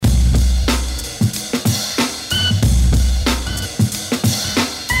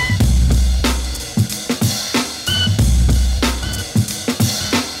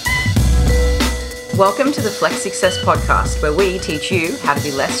Welcome to the Flex Success Podcast, where we teach you how to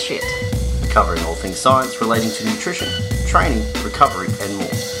be less shit. Covering all things science relating to nutrition, training, recovery, and more.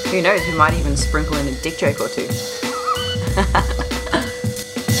 Who knows, we might even sprinkle in a dick joke or two.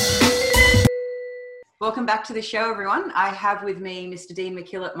 Welcome back to the show, everyone. I have with me Mr. Dean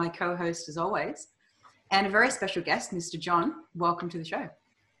McKillop, my co-host as always, and a very special guest, Mr. John. Welcome to the show.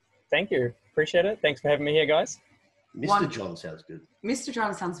 Thank you. Appreciate it. Thanks for having me here, guys. Mr. John sounds good. Mr.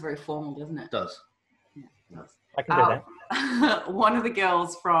 John sounds very formal, doesn't it? It does. Yeah, it does. I can do that. One of the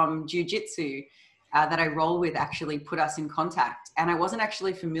girls from Jiu-Jitsu that I roll with actually put us in contact, and I wasn't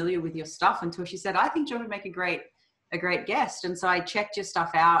actually familiar with your stuff until she said, I think John would make a great guest. And so I checked your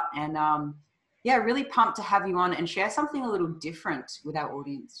stuff out, and really pumped to have you on and share something a little different with our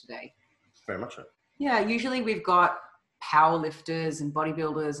audience today. Very much so. Yeah, usually we've got power lifters and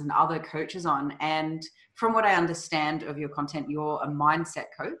bodybuilders and other coaches on, and from what I understand of your content, you're a mindset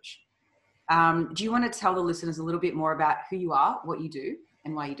coach. Do you want to tell the listeners a little bit more about who you are, what you do,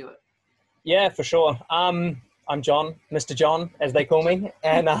 and why you do it? Yeah, for sure. I'm John, Mr. John, as they call me,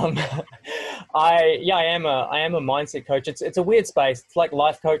 and I am a mindset coach. It's a weird space. It's like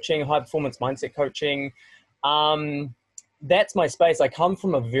life coaching, high performance mindset coaching. That's my space. I come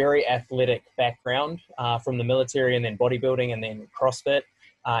from a very athletic background, from the military, and then bodybuilding, and then CrossFit,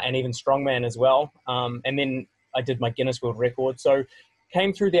 and even strongman as well. And then I did my Guinness World Record. So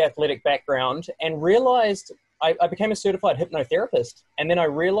came through the athletic background and realized I became a certified hypnotherapist. And then I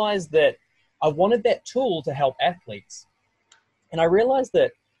realized that I wanted that tool to help athletes. And I realized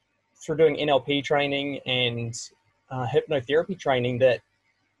that through doing NLP training and hypnotherapy training that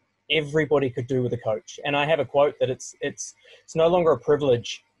everybody could do with a coach. And I have a quote that it's no longer a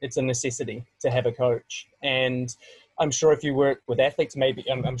privilege, it's a necessity to have a coach. And I'm sure if you work with athletes, maybe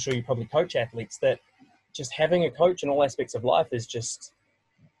I'm sure you probably coach athletes, that just having a coach in all aspects of life is just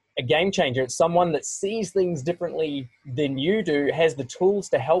a game changer. It's someone that sees things differently than you do, has the tools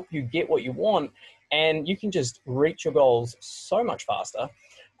to help you get what you want, and you can just reach your goals so much faster.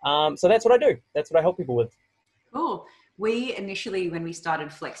 So that's what I do. That's what I help people with. Cool. We initially, when we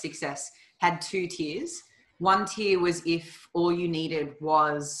started Flex Success, had 2 tiers. One tier was if all you needed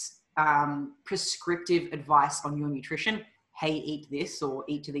was prescriptive advice on your nutrition. Hey, eat this or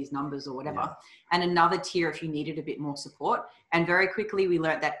eat to these numbers or whatever. Yeah. And another tier if you needed a bit more support. And very quickly we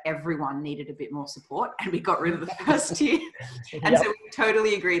learned that everyone needed a bit more support, and we got rid of the first tier. And so we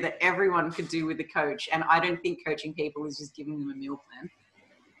totally agree that everyone could do with a coach. And I don't think coaching people is just giving them a meal plan.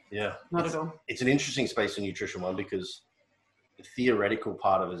 Yeah. Not at all. It's an interesting space in nutrition, one, because the theoretical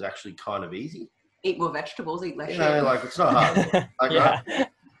part of it is actually kind of easy. Eat more vegetables, eat less shit. It's not hard. Yeah. Right?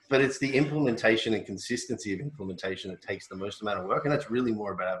 But it's the implementation and consistency of implementation that takes the most amount of work. And that's really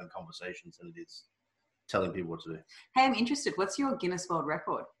more about having conversations than it is telling people what to do. Hey, I'm interested. What's your Guinness World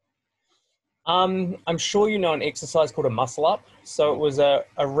Record? I'm sure you know an exercise called a muscle up. So it was a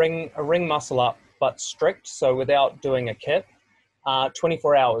ring muscle up, but strict. So without doing a kip,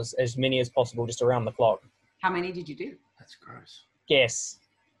 24 hours, as many as possible, just around the clock. How many did you do? That's gross. Guess.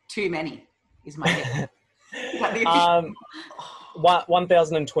 Too many is my guess. Is that the official?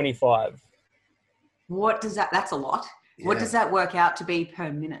 1,025. What does that's a lot. Yeah. What does that work out to be per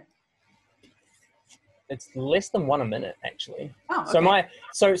minute? It's less than 1 a minute, actually. Oh, okay.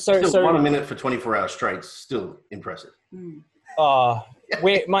 So 1 a minute for 24 hours straight, still impressive.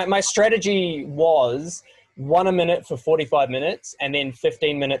 My strategy was 1 a minute for 45 minutes, and then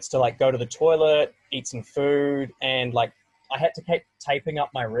 15 minutes to go to the toilet, eat some food, and I had to keep taping up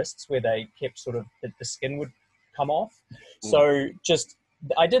my wrists where they kept sort of the skin would come off. So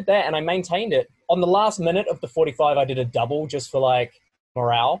I did that, and I maintained it. On the last minute of the 45, I did a double just for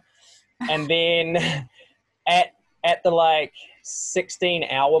morale. And then at the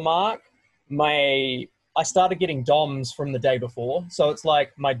 16-hour mark, I started getting DOMs from the day before. So it's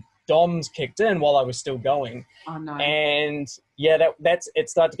my DOMs kicked in while I was still going. Oh no. And yeah, it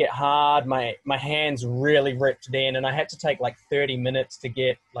started to get hard. My hands really ripped in, and I had to take 30 minutes to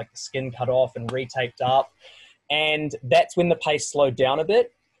get the skin cut off and retaped up. And that's when the pace slowed down a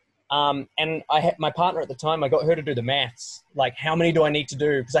bit. And I had my partner at the time, I got her to do the maths. How many do I need to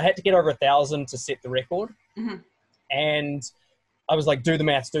do? Because I had to get over 1,000 to set the record. Mm-hmm. And I was do the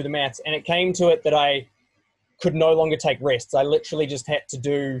maths. And it came to it that I could no longer take rests. I literally just had to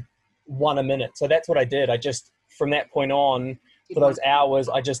do 1 a minute. So that's what I did. From that point on, for those hours,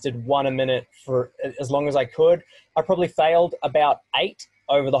 I just did 1 a minute for as long as I could. I probably failed about 8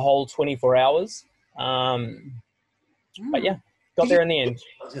 over the whole 24 hours. But yeah, got there in the end.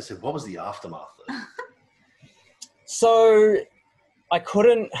 I was going to say, what was the aftermath though? So I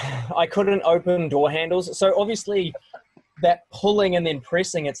couldn't open door handles. So obviously that pulling and then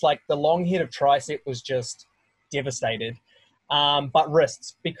pressing, it's like the long head of tricep was just devastated. But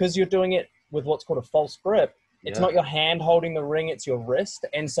wrists, because you're doing it with what's called a false grip, it's not your hand holding the ring, it's your wrist.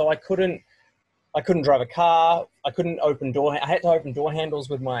 And so I couldn't drive a car. I couldn't open door. I had to open door handles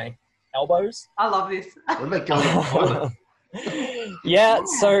with my elbows. I love this. What about going on toilet? Yeah.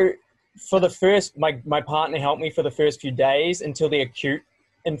 So for the first, my partner helped me for the first few days until the acute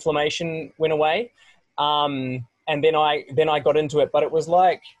inflammation went away. And then I got into it, but it was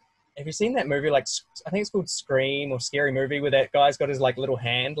like, have you seen that movie? Like, I think it's called Scream or Scary Movie, where that guy's got his like little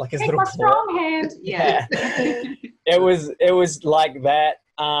hand, like his little my claw. strong hand. Yeah. It was like that.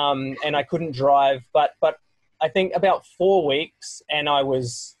 And I couldn't drive, but I think about 4 weeks, and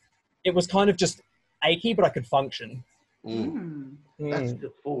it was kind of just achy, but I could function. That's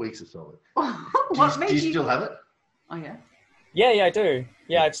 4 weeks or solid. Do you still have it? Oh yeah. Yeah, I do.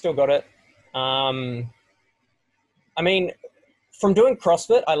 Yeah, I've still got it. I mean, from doing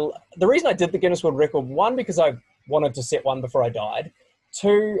CrossFit, the reason I did the Guinness World Record, one, because I wanted to set one before I died.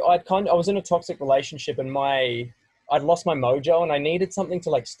 Two, I was in a toxic relationship, and I'd lost my mojo, and I needed something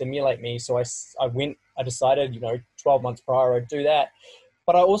to like stimulate me. So I decided, 12 months prior, I'd do that.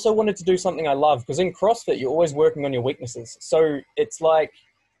 But I also wanted to do something I love, because in CrossFit, you're always working on your weaknesses. So it's like,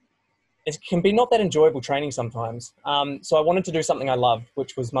 it can be not that enjoyable training sometimes. So I wanted to do something I loved,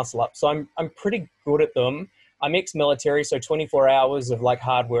 which was muscle up. So I'm pretty good at them. I'm ex-military, so 24 hours of like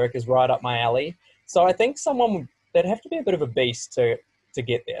hard work is right up my alley. So I think they'd have to be a bit of a beast to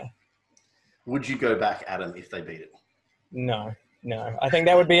get there. Would you go back at them if they beat it? No. I think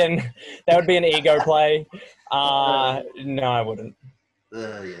that would be an ego play. No, I wouldn't.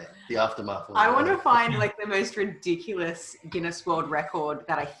 Yeah, the aftermath. I want to find like the most ridiculous Guinness World Record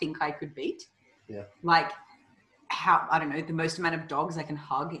that I think I could beat. Yeah. Like I don't know, the most amount of dogs I can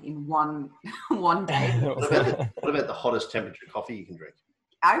hug in one day. What about the hottest temperature coffee you can drink?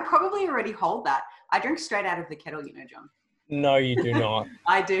 I probably already hold that. I drink straight out of the kettle, John. No, you do not.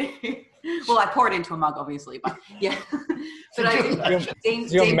 I do. Well, I pour it into a mug, obviously, but yeah. But I do.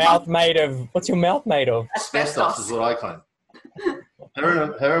 What's your mouth made of? Asbestos is what I claim.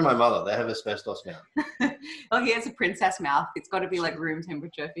 Her and my mother, they have asbestos mouth. Oh, he has a princess mouth. It's got to be like room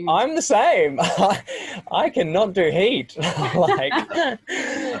temperature. I'm the same. I cannot do heat.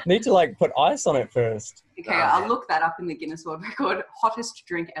 Need to like put ice on it first. Okay, I'll look that up in the Guinness World Record. Hottest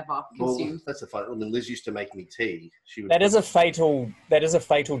drink ever consumed. Well, that's a fun. When Liz used to make me tea, That is a fatal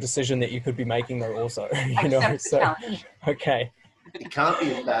decision that you could be making though. Also, Accept the challenge. Okay. It can't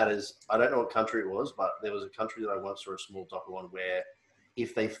be as bad as, I don't know what country it was, but there was a country that I once saw a small docu on where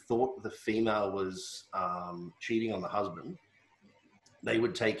if they thought the female was cheating on the husband, they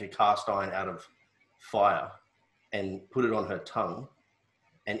would take a cast iron out of fire and put it on her tongue.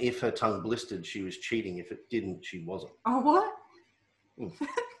 And if her tongue blistered, she was cheating. If it didn't, she wasn't. Oh, what?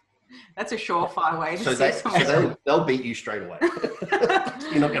 That's a surefire way to see someone. So they'll beat you straight away.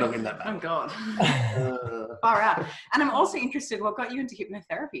 You're not going to win that battle. Oh, God. Far out. And I'm also interested, what got you into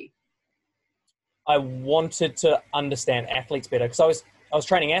hypnotherapy? I wanted to understand athletes better, because I was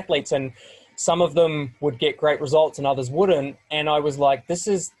training athletes, and some of them would get great results and others wouldn't. And I was like,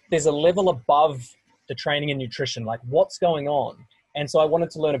 there's a level above the training and nutrition, like what's going on? And so I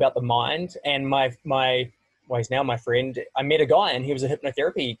wanted to learn about the mind. And he's now my friend. I met a guy and he was a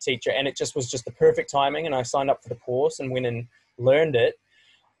hypnotherapy teacher, and it was just the perfect timing. And I signed up for the course and went and learned it.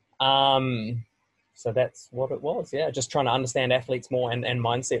 So that's what it was. Yeah. Just trying to understand athletes more and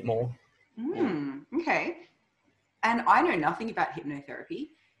mindset more. Okay. And I know nothing about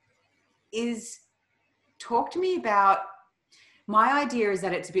hypnotherapy. Talk to me about, my idea is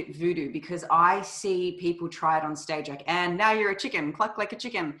that it's a bit voodoo, because I see people try it on stage like, and now you're a chicken, cluck like a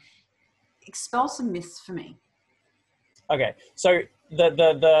chicken. Expel some myths for me. Okay. So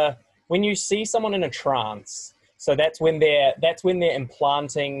the when you see someone in a trance, so that's when they're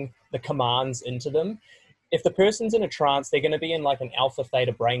implanting the commands into them. If the person's in a trance, they're going to be in like an alpha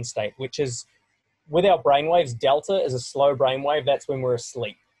theta brain state, which is, with our brainwaves, delta is a slow brainwave. That's when we're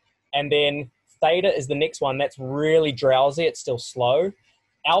asleep. And then theta is the next one. That's really drowsy. It's still slow.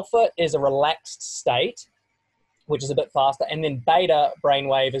 Alpha is a relaxed state, which is a bit faster. And then beta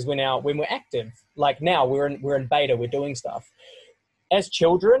brainwave is when we're active. Like now we're in beta, we're doing stuff. As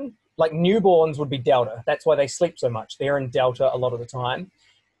children, like newborns would be delta. That's why they sleep so much. They're in delta a lot of the time.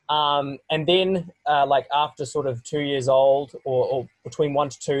 And then like after sort of 2 years old or between 1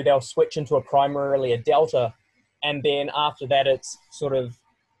 to 2, they'll switch into primarily a delta. And then after that, it's sort of,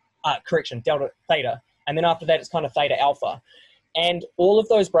 delta theta. And then after that, it's kind of theta alpha. And all of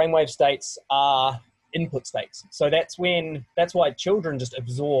those brainwave states are input states. So that's why children just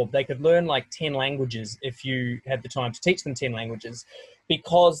absorb. They could learn like 10 languages if you had the time to teach them 10 languages,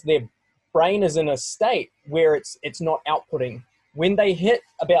 because their brain is in a state where it's not outputting. When they hit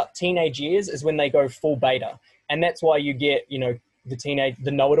about teenage years is when they go full beta. And that's why you get, the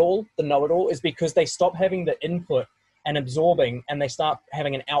know-it-all is because they stop having the input and absorbing, and they start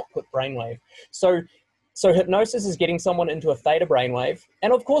having an output brainwave. So hypnosis is getting someone into a theta brainwave,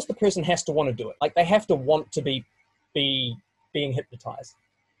 and of course the person has to want to do it. Like, they have to want to be being hypnotized.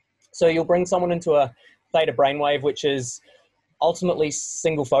 So you'll bring someone into a theta brainwave, which is ultimately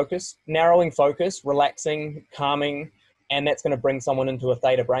single focus, narrowing focus, relaxing, calming, and that's going to bring someone into a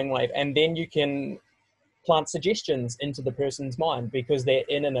theta brainwave. And then you can plant suggestions into the person's mind because they're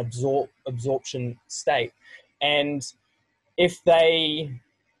in an absorption state. And if there's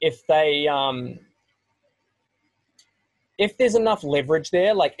enough leverage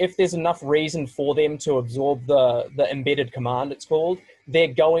there, like if there's enough reason for them to absorb the embedded command, it's called,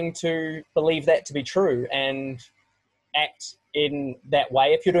 they're going to believe that to be true and act in that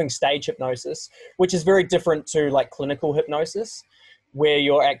way. If you're doing stage hypnosis, which is very different to like clinical hypnosis, where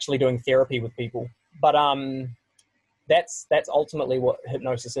you're actually doing therapy with people. But that's ultimately what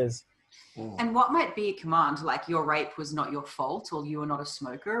hypnosis is. And what might be a command, like your rape was not your fault, or you were not a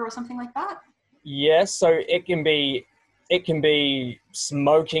smoker, or something like that? Yeah, so it can be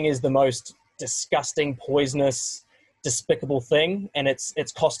smoking is the most disgusting, poisonous, despicable thing, and it's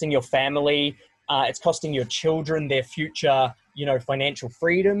costing your family, it's costing your children their future, financial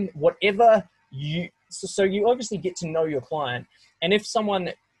freedom, whatever you. So you obviously get to know your client, and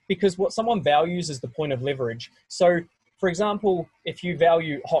because what someone values is the point of leverage. So, for example, if you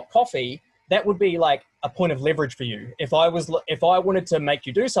value hot coffee, that would be like a point of leverage for you. If I wanted to make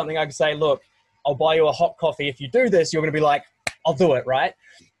you do something, I could say, look, I'll buy you a hot coffee. If you do this, you're going to be like, I'll do it, right?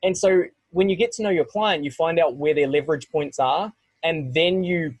 And so when you get to know your client, you find out where their leverage points are, and then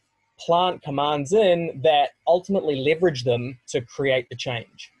you plant commands in that ultimately leverage them to create the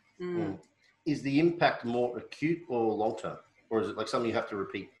change. Mm. Is the impact more acute or long-term? Or is it like something you have to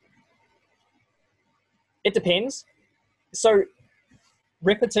repeat? It depends. So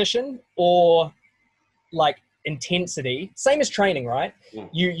repetition or like intensity, same as training, right? Yeah.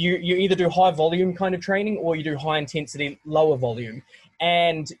 You either do high volume kind of training or you do high intensity, lower volume.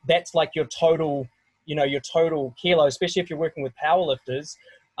 And that's like your total kilo, especially if you're working with powerlifters.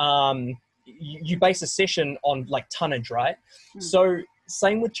 You base a session on like tonnage, right? So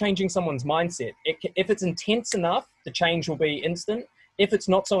same with changing someone's mindset. If it's intense enough, the change will be instant. If it's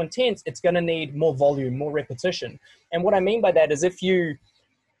not so intense, it's going to need more volume, more repetition. And what I mean by that is if you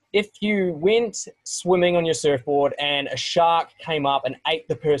went swimming on your surfboard and a shark came up and ate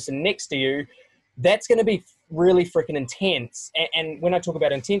the person next to you, that's going to be really freaking intense. And when I talk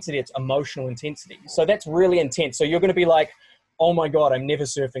about intensity, it's emotional intensity. So that's really intense. So you're going to be like, oh my God, I'm never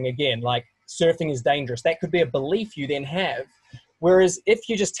surfing again. Like, surfing is dangerous. That could be a belief you then have. Whereas if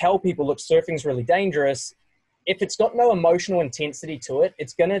you just tell people, look, surfing's really dangerous, if it's got no emotional intensity to it,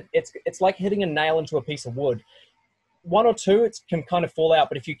 it's like hitting a nail into a piece of wood. One or two, it can kind of fall out.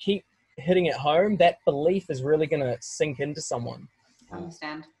 But if you keep hitting it home, that belief is really going to sink into someone. I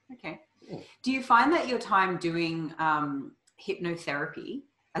understand. Okay. Do you find that your time doing hypnotherapy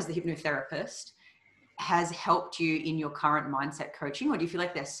as the hypnotherapist has helped you in your current mindset coaching, or do you feel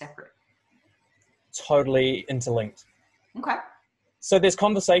like they're separate? Totally interlinked. Okay. So there's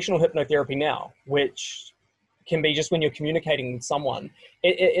conversational hypnotherapy now, which can be just when you're communicating with someone.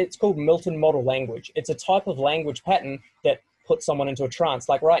 It's called Milton model language. It's a type of language pattern that puts someone into a trance.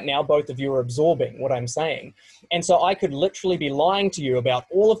 Like right now, both of you are absorbing what I'm saying. And so I could literally be lying to you about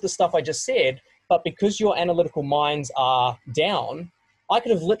all of the stuff I just said, but because your analytical minds are down, I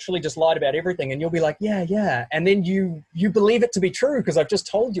could have literally just lied about everything and you'll be like, yeah. And then you believe it to be true because I've just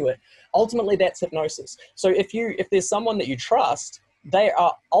told you it. Ultimately, that's hypnosis. So if there's someone that you trust, they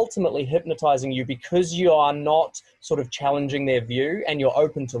are ultimately hypnotizing you because you are not sort of challenging their view and you're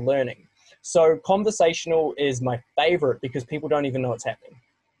open to learning. So conversational is my favorite because people don't even know it's happening.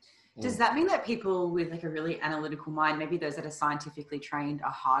 Does that mean that people with like a really analytical mind, maybe those that are scientifically trained,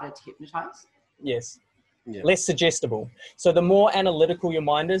 are harder to hypnotize? Yes. Yeah. Less suggestible. So the more analytical your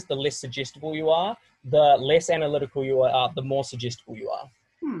mind is, the less suggestible you are. The less analytical you are, the more suggestible you are.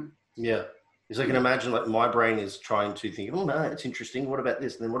 Yeah. Because I can imagine like my brain is trying to think, oh no, it's interesting. What about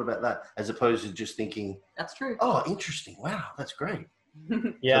this? And then what about that? As opposed to just thinking, that's true. Oh, interesting. Wow. That's great.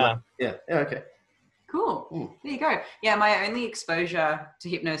 Yeah. So yeah. Okay. Cool. There you go. Yeah. My only exposure to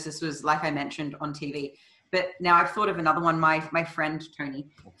hypnosis was, like I mentioned, on TV. But now I've thought of another one. My friend, Tony,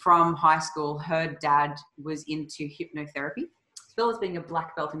 from high school, her dad was into hypnotherapy. as well as being a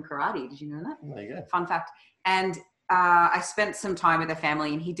black belt in karate. Did you know that? There you go. Fun fact. And I spent some time with a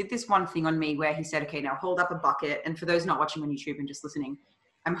family, and he did this one thing on me where he said, okay, now hold up a bucket. And for those not watching on YouTube and just listening,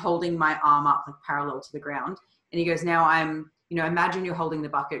 I'm holding my arm up like parallel to the ground. And he goes, now imagine you're holding the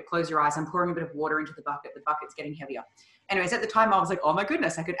bucket, close your eyes. I'm pouring a bit of water into the bucket's getting heavier. Anyways, at the time I was like, oh my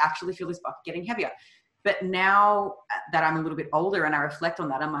goodness, I could actually feel this bucket getting heavier. But now that I'm a little bit older and I reflect on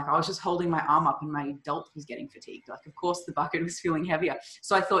that, I'm like, I was just holding my arm up and my delt was getting fatigued. Like, of course the bucket was feeling heavier.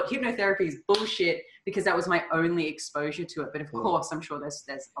 So I thought hypnotherapy is bullshit because that was my only exposure to it. But of course, I'm sure there's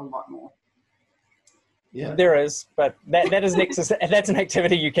a lot more. Yeah, there is, but that is that's an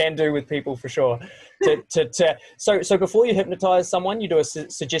activity you can do with people for sure. So before you hypnotize someone, you do a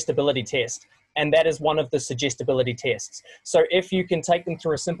suggestibility test, and that is one of the suggestibility tests. So if you can take them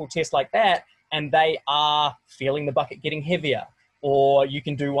through a simple test like that, and they are feeling the bucket getting heavier, or you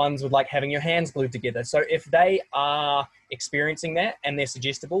can do ones with like having your hands glued together. So if they are experiencing that and they're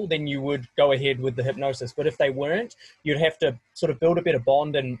suggestible, then you would go ahead with the hypnosis. But if they weren't, you'd have to sort of build a bit of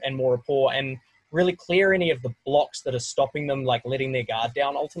bond and more rapport and really clear any of the blocks that are stopping them, like letting their guard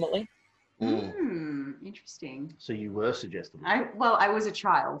down ultimately. Interesting. So you were suggestible. I was a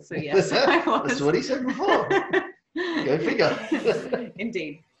child, so yes, I was. That's what he said before. Go figure.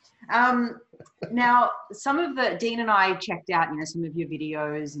 Indeed. Now, Dean and I checked out, some of your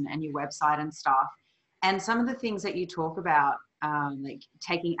videos and your website and stuff. And some of the things that you talk about, like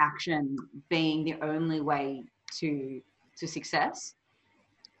taking action being the only way to success.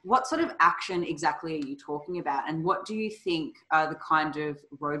 What sort of action exactly are you talking about? And what do you think are the kind of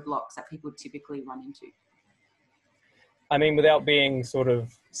roadblocks that people typically run into? I mean, without being sort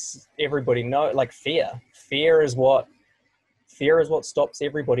of everybody know, like fear is what stops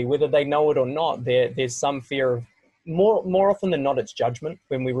everybody, whether they know it or not. There's some fear of more often than not, it's judgment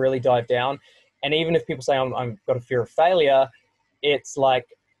when we really dive down. And even if people say I've got a fear of failure, it's like,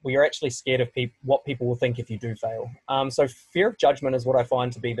 well, you're actually scared of what people will think if you do fail. So fear of judgment is what I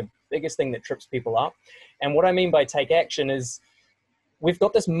find to be the biggest thing that trips people up. And what I mean by take action is we've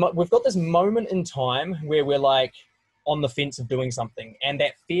got this moment in time where we're like on the fence of doing something, and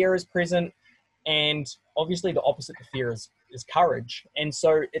that fear is present. And obviously the opposite to fear is courage. And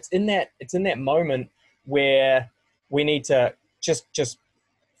so it's in that moment where we need to just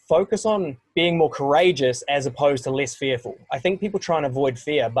focus on being more courageous as opposed to less fearful. I think people try and avoid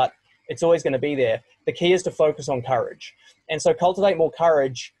fear, but it's always going to be there. The key is to focus on courage. And so cultivate more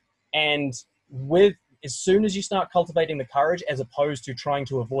courage. And as soon as you start cultivating the courage, as opposed to trying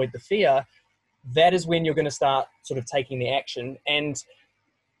to avoid the fear, that is when you're going to start sort of taking the action. And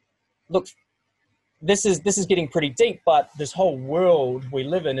look, this is getting pretty deep, but this whole world we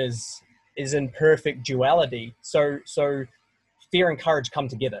live in is in perfect duality. So fear and courage come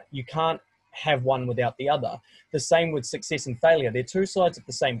together. You can't have one without the other. The same with success and failure. They're two sides of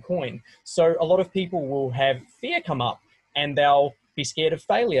the same coin. So a lot of people will have fear come up and they'll be scared of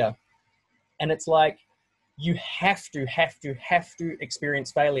failure. And it's like, you have to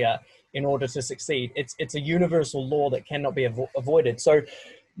experience failure in order to succeed. It's a universal law that cannot be avoided. So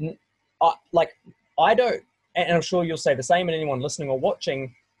I don't, and I'm sure you'll say the same, and anyone listening or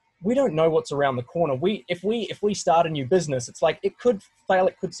watching, we don't know what's around the corner. If we start a new business, it's like, it could fail,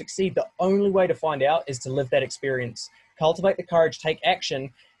 it could succeed. The only way to find out is to live that experience, cultivate the courage, take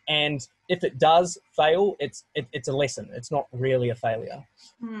action. And if it does fail, it's a lesson. It's not really a failure.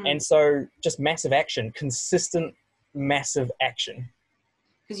 And so just massive action, consistent, massive action.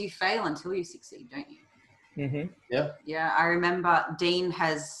 Because you fail until you succeed, don't you? Mm-hmm. Yeah, I remember Dean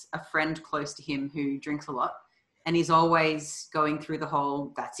has a friend close to him who drinks a lot, and he's always going through the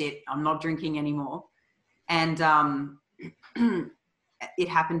whole, that's it, I'm not drinking anymore. And it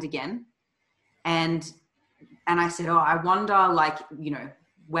happened again. And I said, oh, I wonder,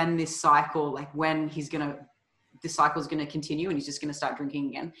 when this cycle, this cycle is going to continue and he's just going to start drinking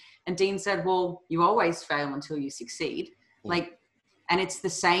again. And Dean said, well, you always fail until you succeed. And it's the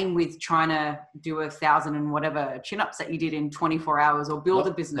same with trying to do 1,000 and whatever chin-ups that you did in 24 hours or build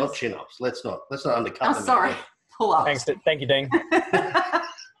a business. Not chin-ups. Let's not undercut them. Sorry. Pull-ups. Thank you, Dean.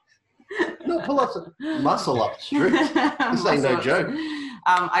 No, pull-ups, muscle-ups, strict. This ain't no joke.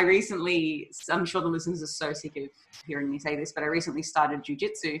 I recently, I'm sure the listeners are so sick of hearing me say this, but I recently started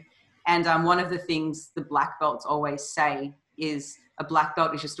jiu-jitsu. And one of the things the black belts always say is a black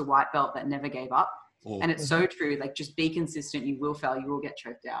belt is just a white belt that never gave up. And it's so true. Like, just be consistent. You will fail. You will get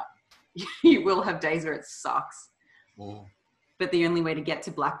choked out. You will have days where it sucks. But the only way to get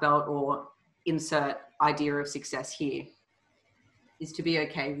to black belt or insert idea of success here is to be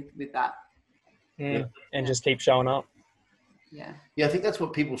okay with that. And just keep showing up. Yeah. Yeah, I think that's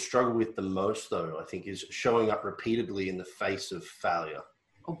what people struggle with the most, though, I think, is showing up repeatedly in the face of failure.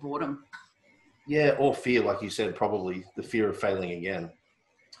 Or boredom. Yeah, or fear, like you said, probably the fear of failing again.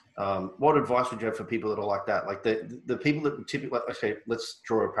 What advice would you have for people that are like that? Like the people that typically, like, okay, let's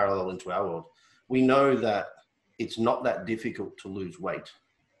draw a parallel into our world. We know that it's not that difficult to lose weight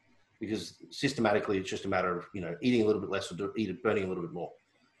because systematically it's just a matter of, eating a little bit less or burning a little bit more.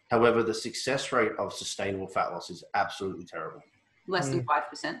 However, the success rate of sustainable fat loss is absolutely terrible. Less than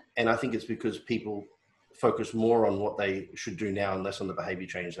 5%. And I think it's because people focus more on what they should do now and less on the behavior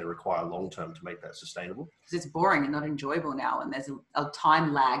change they require long-term to make that sustainable. Because it's boring and not enjoyable now. And there's a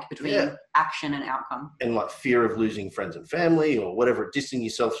time lag between action and outcome. And like fear of losing friends and family or whatever, distancing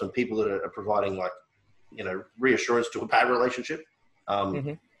yourself from people that are providing like, reassurance to a bad relationship.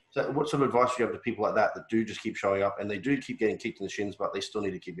 So what sort of advice do you have to people like that do just keep showing up and they do keep getting kicked in the shins, but they still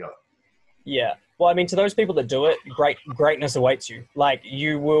need to keep going? Yeah. Well, I mean, to those people that do it, greatness awaits you. Like,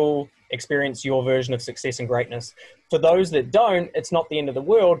 you will experience your version of success and greatness. For those that don't, it's not the end of the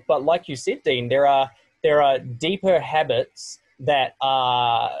world. But like you said, Dean, there are deeper habits that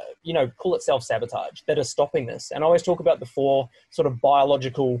are, call it self-sabotage, that are stopping this. And I always talk about the 4 sort of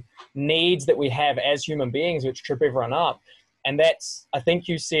biological needs that we have as human beings, which trip everyone up. And that's, I think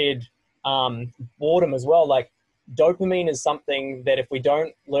you said, boredom as well. Like, dopamine is something that if we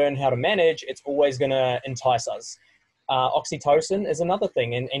don't learn how to manage, it's always going to entice us. Oxytocin is another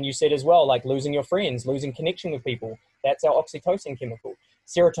thing. And you said as well, like losing your friends, losing connection with people. That's our oxytocin chemical.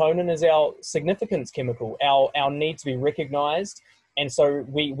 Serotonin is our significance chemical, our need to be recognized. And so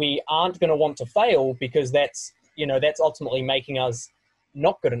we aren't going to want to fail because that's ultimately making us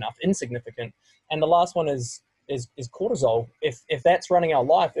not good enough, insignificant. And the last one is cortisol. If that's running our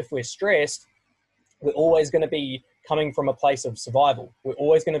life, if we're stressed, we're always going to be coming from a place of survival. We're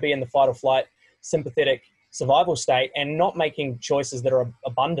always going to be in the fight or flight, sympathetic survival state and not making choices that are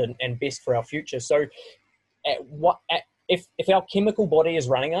abundant and best for our future. So if our chemical body is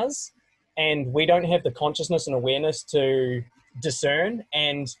running us and we don't have the consciousness and awareness to discern,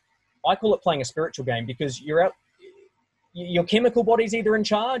 and I call it playing a spiritual game, because your chemical body's either in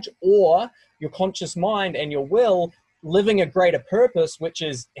charge or your conscious mind and your will living a greater purpose, which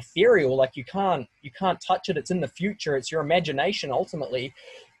is ethereal. Like you can't touch it. It's in the future. It's your imagination. Ultimately,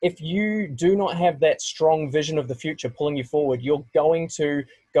 if you do not have that strong vision of the future pulling you forward, you're going to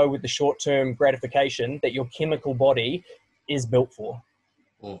go with the short-term gratification that your chemical body is built for.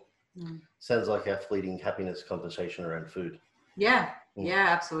 Sounds like our fleeting happiness conversation around food. Yeah,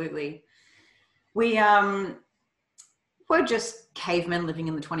 absolutely. We're just cavemen living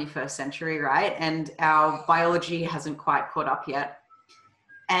in the 21st century, right? And our biology hasn't quite caught up yet.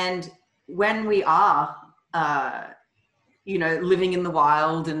 And when we are, living in the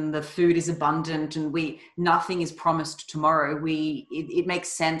wild and the food is abundant and nothing is promised tomorrow, it makes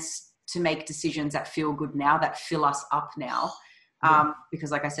sense to make decisions that feel good now, that fill us up now.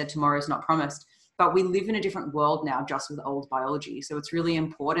 Because like I said, tomorrow is not promised. But we live in a different world now just with old biology. So it's really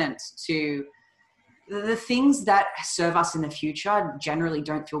important to... The things that serve us in the future generally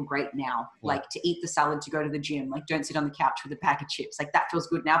don't feel great now. Like to eat the salad, to go to the gym, like don't sit on the couch with a pack of chips. Like that feels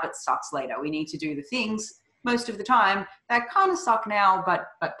good now, but sucks later. We need to do the things most of the time that kind of suck now, but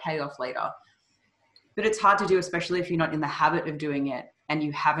pay off later. But it's hard to do, especially if you're not in the habit of doing it and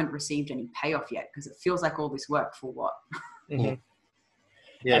you haven't received any payoff yet, because it feels like all this work for what? Yeah.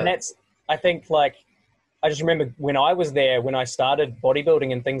 And that's, I think, like, I just remember when I was there, when I started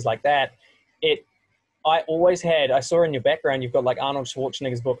bodybuilding and things like that, I always had, I saw in your background, you've got like Arnold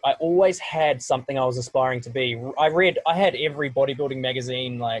Schwarzenegger's book. I always had something I was aspiring to be. I had every bodybuilding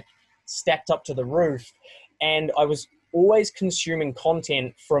magazine like stacked up to the roof, and I was always consuming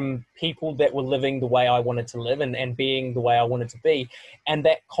content from people that were living the way I wanted to live and being the way I wanted to be. And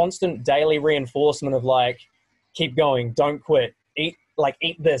that constant daily reinforcement of like, keep going, don't quit, eat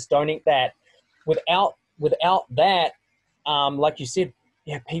this, don't eat that. Without that, like you said,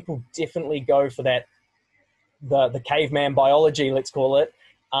 yeah, people definitely go for that, the caveman biology, let's call it.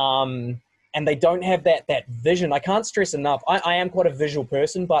 And they don't have that vision. I can't stress enough. I am quite a visual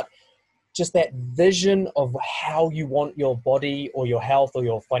person, but just that vision of how you want your body or your health or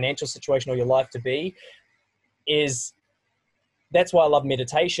your financial situation or your life to be that's why I love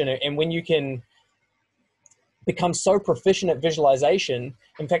meditation. And when you can become so proficient at visualization,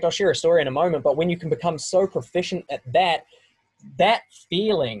 in fact, I'll share a story in a moment, but when you can become so proficient at that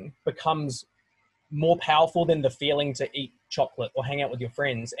feeling becomes more powerful than the feeling to eat chocolate or hang out with your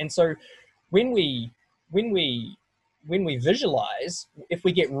friends. And so when we visualize, if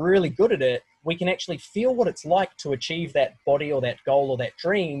we get really good at it, we can actually feel what it's like to achieve that body or that goal or that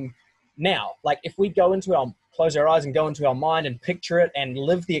dream now. Like if we go into our close our eyes and go into our mind and picture it and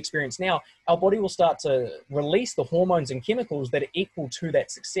live the experience now, our body will start to release the hormones and chemicals that are equal to that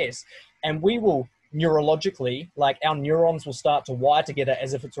success. And we will neurologically, like our neurons will start to wire together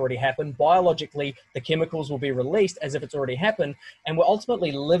as if it's already happened. Biologically, the chemicals will be released as if it's already happened. And we're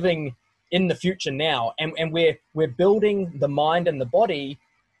ultimately living in the future now. And we're building the mind and the body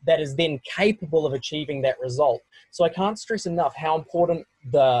that is then capable of achieving that result. So I can't stress enough how important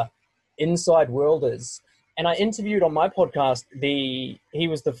the inside world is. And I interviewed on my podcast, he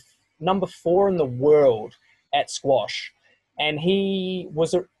was the number 4 in the world at squash. And he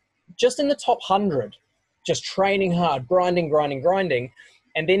was just in the top 100, just training hard, grinding.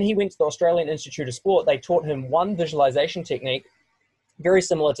 And then he went to the Australian Institute of Sport. They taught him one visualization technique, very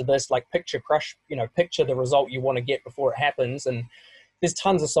similar to this, like picture the result you want to get before it happens. And there's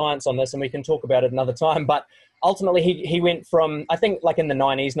tons of science on this, and we can talk about it another time. But ultimately, he went from, I think, like in the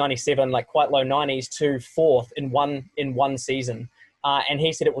 90s, 97, like quite low 90s, to 4th in one season. And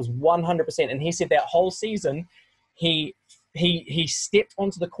he said it was 100%. And he said that whole season, he stepped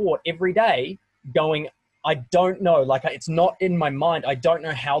onto the court every day going, I don't know, like it's not in my mind. I don't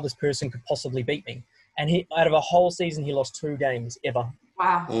know how this person could possibly beat me. And out of a whole season, he lost 2 games ever.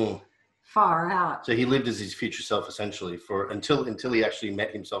 Wow. Mm. Far out. So he lived as his future self essentially until he actually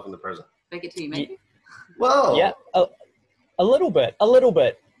met himself in the present. Make it to you, maybe? Well, yeah, a little bit.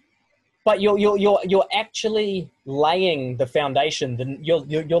 But you're actually laying the foundation. Then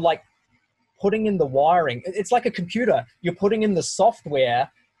you're like putting in the wiring. It's like a computer. You're putting in the software.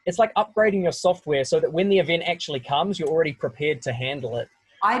 It's like upgrading your software so that when the event actually comes, you're already prepared to handle it.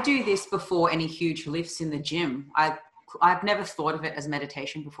 I do this before any huge lifts in the gym. I've never thought of it as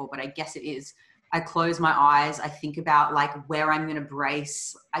meditation before, but I guess it is. I close my eyes. I think about like where I'm going to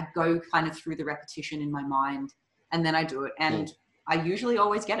brace. I go kind of through the repetition in my mind, and then I do it. And I usually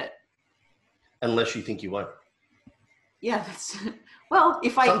always get it. Unless you think you won't. Yeah. Well,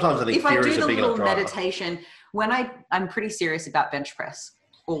 if I do the little meditation, when I'm pretty serious about bench press,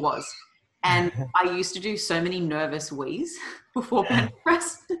 or was. And I used to do so many nervous wheeze before bench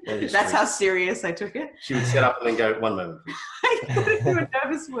press. That's how serious I took it. She would set up and then go, 1 moment, please. I couldn't do a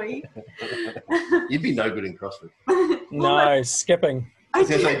nervous wee. You'd be no good in CrossFit. No, skipping. I was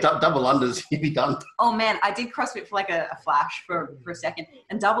going to say double unders, you'd be done. Oh man, I did CrossFit for like a flash for a second.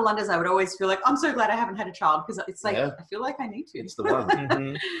 And double unders, I would always feel like, I'm so glad I haven't had a child, because it's like, I feel like I need to. It's the one.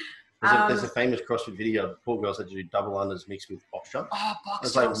 Mm-hmm. There's a famous CrossFit video. Poor girls had to do double unders mixed with box jumps. Oh, box jumps.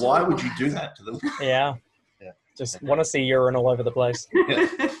 It's like, why would you do that to them? Yeah. Just want to see urine all over the place.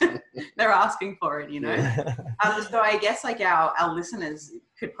 They're asking for it, you know. So I guess like our listeners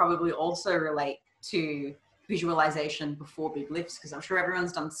could probably also relate to visualization before big lifts, because I'm sure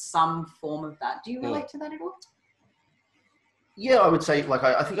everyone's done some form of that. Do you relate to that at all? Yeah, I would say like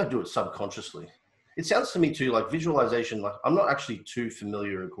I think I do it subconsciously. It sounds to me too like visualization. Like I'm not actually too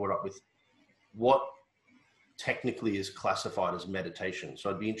familiar and caught up with what technically is classified as meditation. So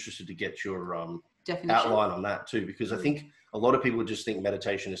I'd be interested to get your outline on that too, because I think a lot of people just think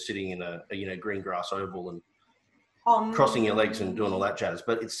meditation is sitting in a green grass oval and crossing your legs and doing all that jazz.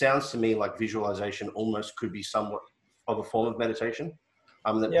 But it sounds to me like visualization almost could be somewhat of a form of meditation.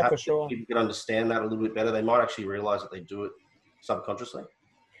 That yeah, for sure. If people could understand that a little bit better, they might actually realize that they do it subconsciously.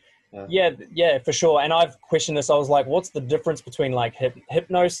 Yeah, for sure. And I've questioned this. I was like, what's the difference between like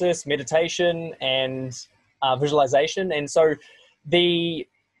hypnosis, meditation, and visualization? And so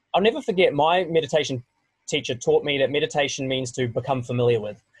I'll never forget, my meditation teacher taught me that meditation means to become familiar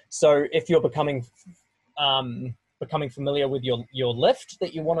with. So if you're becoming familiar with your lift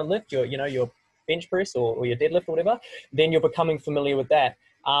that you want to lift, your bench press or your deadlift or whatever, then you're becoming familiar with that.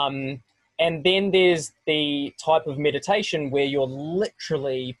 And then there's the type of meditation where you're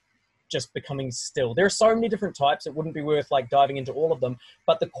literally just becoming still. There are so many different types. It wouldn't be worth like diving into all of them.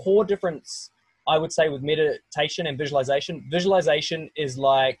 But the core difference, I would say, with meditation and visualization is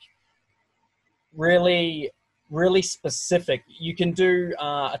like really, really specific. You can do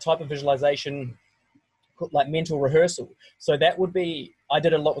a type of visualization like mental rehearsal. So that would be, I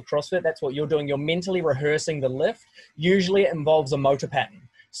did a lot with CrossFit. That's what you're doing. You're mentally rehearsing the lift. Usually it involves a motor pattern.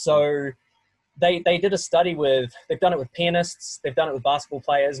 So they did a study they've done it with pianists, they've done it with basketball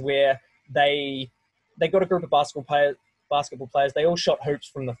players, where they got a group of basketball players, they all shot hoops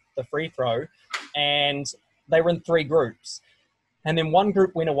from the free throw, and they were in 3 groups. And then one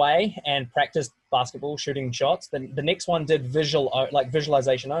group went away and practiced basketball, shooting shots. Then the next one did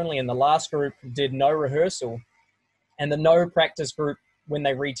visualization only, and the last group did no rehearsal. And the no practice group, when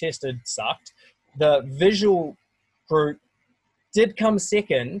they retested, sucked. The visual group did come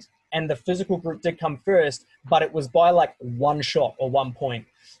second, and the physical group did come first, but it was by like 1 shot or 1 point.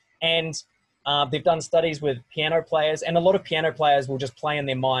 And They've done studies with piano players, and a lot of piano players will just play in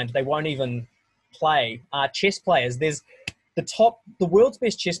their mind. They won't even play. Chess players, there's the world's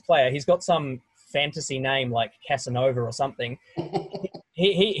best chess player. He's got some fantasy name like Casanova or something.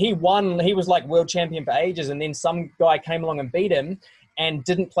 He won. He was like world champion for ages, and then some guy came along and beat him, and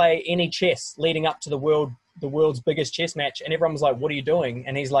didn't play any chess leading up to the world's biggest chess match. And everyone was like, "What are you doing?"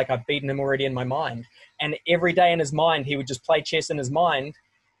 And he's like, "I've beaten him already in my mind." And every day in his mind, he would just play chess in his mind.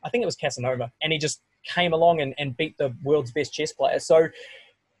 I think it was Casanova, and he just came along and beat the world's best chess player.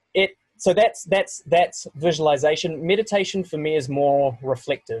 So that's visualization. Meditation for me is more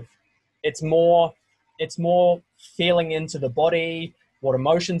reflective. It's more feeling into the body, what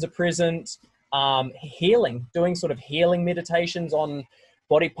emotions are present, healing, doing sort of healing meditations on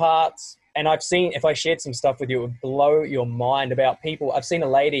body parts. And I've seen, if I shared some stuff with you, it would blow your mind about people. I've seen a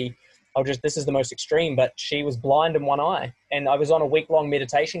lady, this is the most extreme, but she was blind in one eye. And I was on a week-long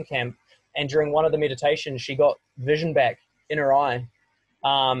meditation camp, and during one of the meditations, she got vision back in her eye.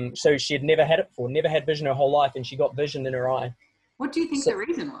 So she had never had it before, never had vision her whole life, and she got vision in her eye. What do you think the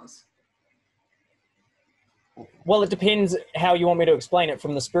reason was? Well, it depends how you want me to explain it,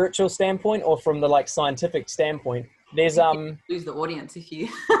 from the spiritual standpoint or from the like scientific standpoint. There's lose the audience if you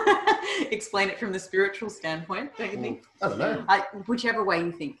explain it from the spiritual standpoint, don't you think? I don't know. Whichever way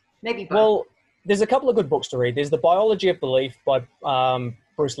you think. Maybe both. Well, there's a couple of good books to read. There's The Biology of Belief by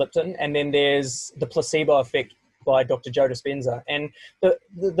Bruce Lipton, and then there's The Placebo Effect by Dr. Joe Dispenza. And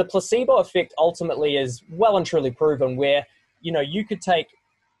the placebo effect ultimately is well and truly proven, where, you know, you could take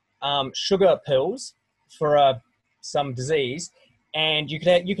sugar pills for some disease, and you could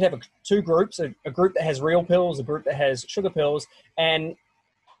have two groups, a group that has real pills, a group that has sugar pills, and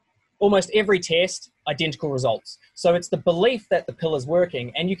almost every test, identical results. So it's the belief that the pill is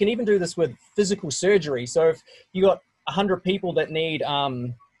working. And you can even do this with physical surgery. So if you got 100 people that need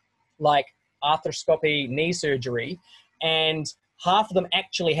like arthroscopy knee surgery, and half of them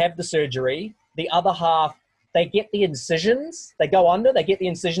actually have the surgery, the other half, they get the incisions, they go under, they get the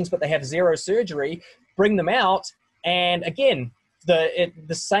incisions, but they have zero surgery, bring them out, and again, the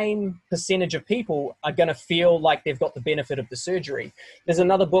same percentage of people are going to feel like they've got the benefit of the surgery. There's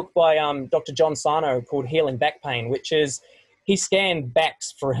another book by Dr. John Sarno called Healing Back Pain, which is, he scanned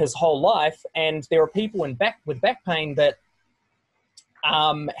backs for his whole life, and there are people with back pain that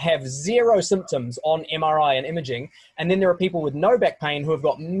have zero symptoms on MRI and imaging, and then there are people with no back pain who have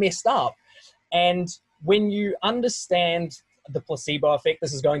got messed up. And when you understand the placebo effect,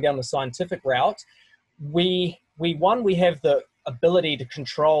 this is going down the scientific route, we have the ability to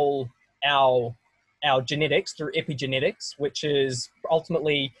control our genetics through epigenetics, which is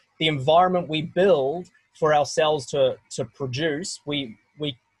ultimately the environment we build for our cells to produce.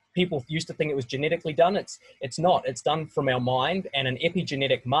 People used to think it was genetically done. It's not. It's done from our mind, and an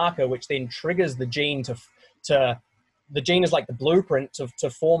epigenetic marker, which then triggers the gene the gene is like the blueprint to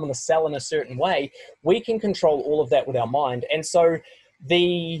form the cell in a certain way. We can control all of that with our mind. And so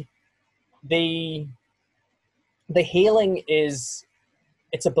the healing it's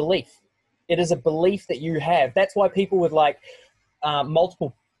a belief. It is a belief that you have. That's why people with like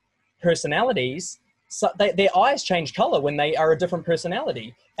multiple personalities, so their eyes change color when they are a different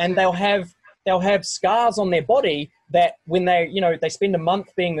personality, and they'll have scars on their body that when they spend a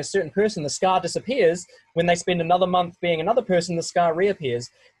month being a certain person, the scar disappears. When they spend another month being another person, the scar reappears.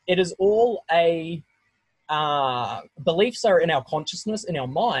 It is all beliefs are in our consciousness, in our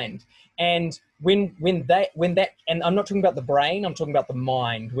mind. And when that, and I'm not talking about the brain, I'm talking about the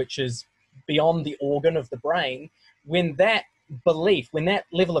mind, which is beyond the organ of the brain. When that belief, when that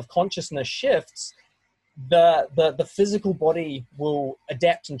level of consciousness shifts, the physical body will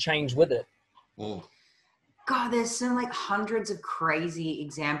adapt and change with it. Mm. God, there's so like hundreds of crazy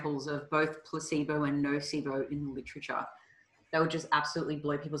examples of both placebo and nocebo in the literature that would just absolutely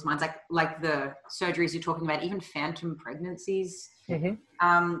blow people's minds. Like the surgeries you're talking about, even phantom pregnancies.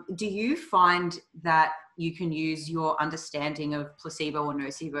 Mm-hmm. Do you find that you can use your understanding of placebo or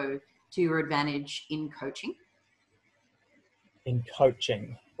nocebo to your advantage in coaching? In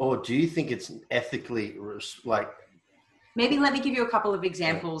coaching. Or do you think it's ethically like? Maybe let me give you a couple of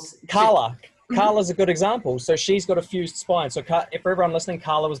examples. Carla's a good example. So she's got a fused spine. So if for everyone listening,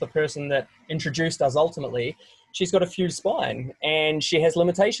 Carla was the person that introduced us ultimately. She's got a fused spine and she has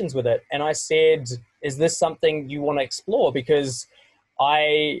limitations with it. And I said, is this something you want to explore? Because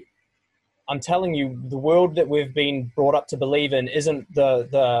I'm telling you, the world that we've been brought up to believe in isn't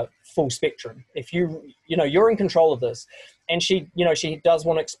the full spectrum. If you're in control of this. And she does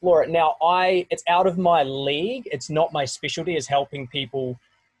want to explore it. Now, it's out of my league. It's not my specialty, is helping people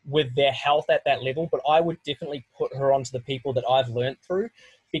with their health at that level, but I would definitely put her onto the people that I've learned through,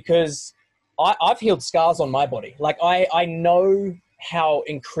 because I've healed scars on my body. Like I know how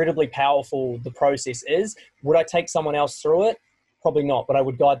incredibly powerful the process is. Would I take someone else through it? Probably not, but I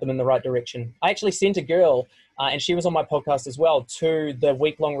would guide them in the right direction. I actually sent a girl, and she was on my podcast as well, to the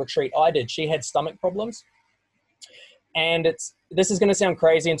week-long retreat I did. She had stomach problems. And this is going to sound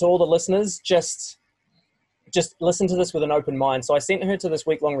crazy, and to all the listeners, just listen to this with an open mind. So I sent her to this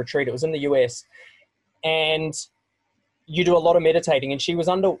week-long retreat. It was in the US, and you do a lot of meditating, and she was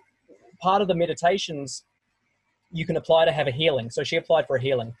under part of the meditations you can apply to have a healing. So she applied for a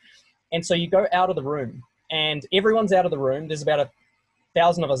healing. And so you go out of the room, and everyone's out of the room. There's about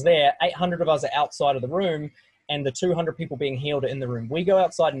 1,000 of us there. 800 of us are outside of the room, and the 200 people being healed are in the room. We go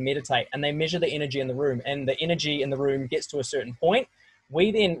outside and meditate, and they measure the energy in the room, and the energy in the room gets to a certain point.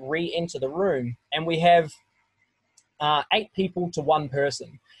 We then re-enter the room, and we have 8 people to 1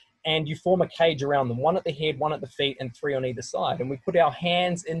 person, and you form a cage around them, 1 at the head, 1 at the feet, and 3 on either side. And we put our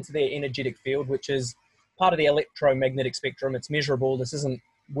hands into their energetic field, which is part of the electromagnetic spectrum. It's measurable. This isn't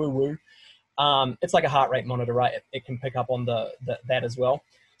woo-woo. It's like a heart rate monitor, right? It can pick up on that as well.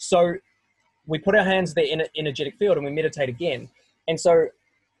 So we put our hands in the energetic field, and we meditate again. And so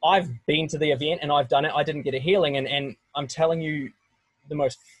I've been to the event, and I've done it. I didn't get a healing, and I'm telling you, the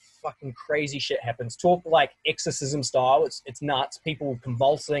most fucking crazy shit happens. Talk like exorcism style. It's nuts. People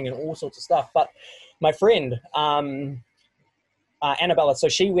convulsing and all sorts of stuff. But my friend, Annabella, so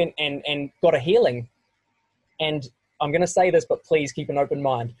she went and got a healing. And I'm going to say this, but please keep an open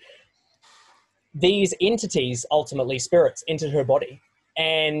mind. These entities, ultimately spirits, entered her body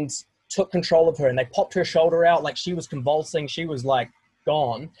and took control of her, and they popped her shoulder out like she was convulsing. She was like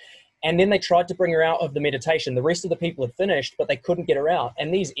gone. And then they tried to bring her out of the meditation. The rest of the people had finished, but they couldn't get her out.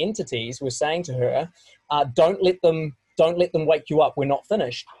 And these entities were saying to her, don't let them wake you up. We're not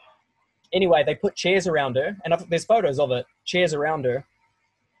finished. Anyway, they put chairs around her, and there's photos of it, chairs around her.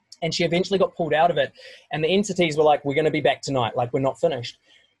 And she eventually got pulled out of it. And the entities were like, we're going to be back tonight. Like, we're not finished.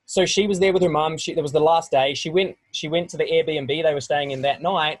 So she was there with her mum. It was the last day. She went to the Airbnb they were staying in that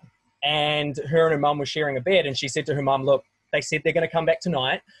night, and her and her mum were sharing a bed. And she said to her mum, look, they said they're going to come back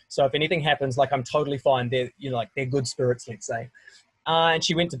tonight. So if anything happens, like, I'm totally fine. They're good spirits, let's say. And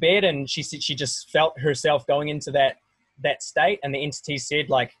she went to bed, and she said she just felt herself going into that state. And the entity said,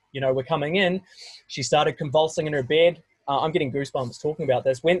 like, we're coming in. She started convulsing in her bed. I'm getting goosebumps talking about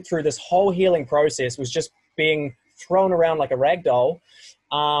this. Went through this whole healing process, was just being thrown around like a rag doll.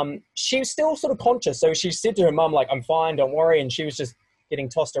 She was still sort of conscious. So she said to her mum, like, I'm fine, don't worry. And she was just getting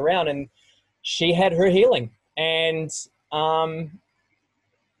tossed around, and she had her healing. And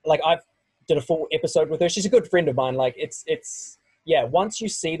like, I've did a full episode with her. She's a good friend of mine. Like, yeah, once you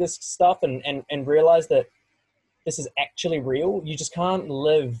see this stuff and realize that this is actually real, you just can't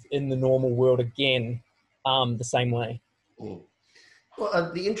live in the normal world again the same way. Mm.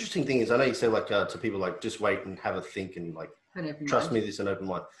 Well, the interesting thing is, I know you say, like, to people, like, just wait and have a think and, like, trust me, this is an open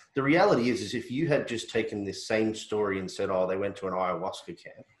mind. The reality is if you had just taken this same story and said, oh, they went to an ayahuasca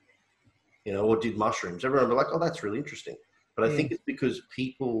camp, or did mushrooms, everyone would be like, oh, that's really interesting. But I think it's because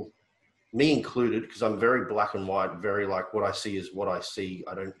people, me included, because I'm very black and white, very like, what I see is what I see,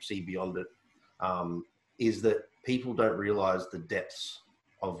 I don't see beyond it, is that people don't realize the depths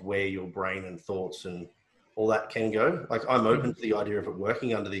of where your brain and thoughts and all that can go. Like, I'm open to the idea of it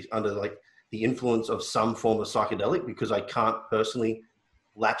working under like the influence of some form of psychedelic, because I can't personally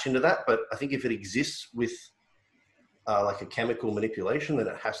latch into that. But I think if it exists with like a chemical manipulation, then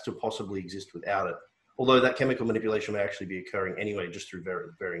it has to possibly exist without it. Although that chemical manipulation may actually be occurring anyway, just through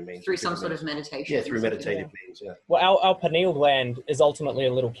varying means. Through some sort of meditation. Yeah, through meditative means, yeah. Well, our pineal gland is ultimately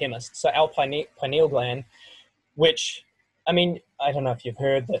a little chemist. So our pineal gland, which, I mean, I don't know if you've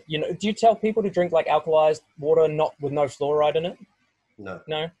heard that, do you tell people to drink like alkalized water, not with no fluoride in it?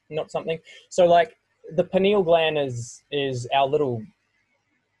 No, not something. So like the pineal gland is our little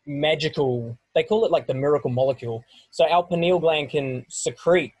magical, they call it like the miracle molecule. So our pineal gland can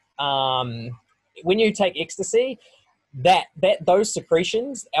secrete, when you take ecstasy, those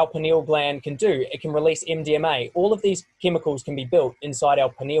secretions our pineal gland can do. It can release MDMA. All of these chemicals can be built inside our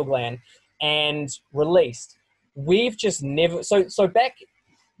pineal gland and released. We've just never, so back,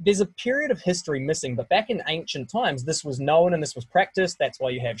 there's a period of history missing, but back in ancient times, this was known and this was practiced. That's why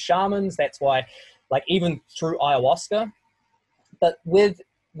you have shamans. That's why, like, even through ayahuasca. But with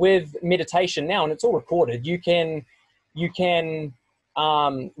meditation now, and it's all recorded, you can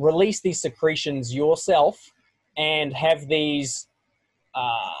release these secretions yourself and have these,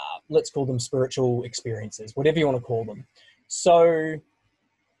 let's call them spiritual experiences, whatever you want to call them. So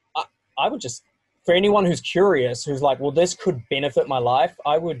I would just, for anyone who's curious, who's like, well, this could benefit my life,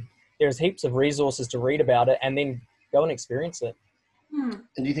 there's heaps of resources to read about it and then go and experience it. And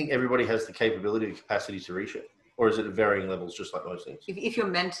do you think everybody has the capability and capacity to reach it? Or is it at varying levels, just like most things? If you're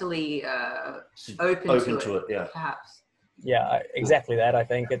mentally open to it, yeah. perhaps. Yeah, exactly that. I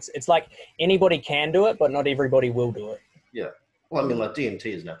think it's like anybody can do it, but not everybody will do it. Yeah. Well, I mean, like DMT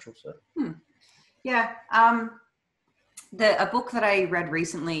is natural, so. Yeah. A book that I read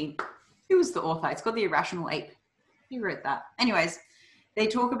recently, who was the author? It's called The Irrational Ape. Who wrote that? Anyways, they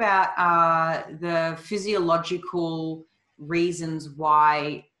talk about the physiological reasons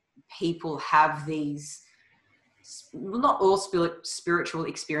why people have these, not all spiritual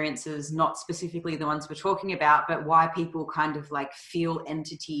experiences, not specifically the ones we're talking about, but why people kind of like feel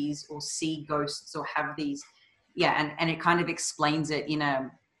entities or see ghosts or have these, and it kind of explains it in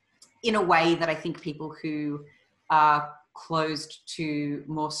a way that I think people who are closed to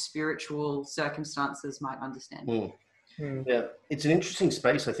more spiritual circumstances might understand. Yeah, it's an interesting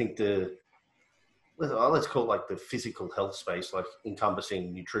space. I think let's call it like the physical health space, like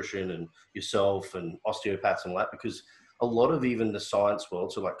encompassing nutrition and yourself and osteopaths and all that, because a lot of even the science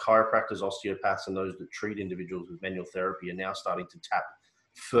world, so like chiropractors, osteopaths, and those that treat individuals with manual therapy are now starting to tap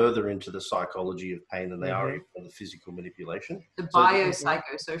further into the psychology of pain than they are even the physical manipulation. The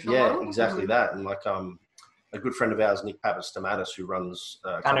biopsychosocial model. Exactly that. And like a good friend of ours, Nick Papastamatis, who runs...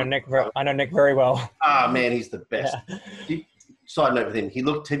 I know Nick very well. Ah, man, he's the best. Yeah. Side note with him,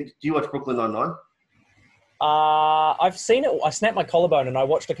 do you watch Brooklyn Nine-Nine? I've seen it. I snapped my collarbone and I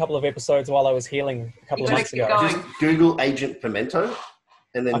watched a couple of episodes while I was healing a couple of months ago. Just Google Agent Pimento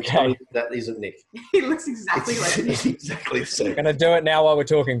and then tell me that isn't Nick. He looks exactly like Nick. He's exactly the same. I'm going to do it now while we're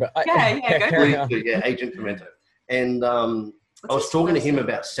talking. But Yeah, Agent Pimento. And I was talking to him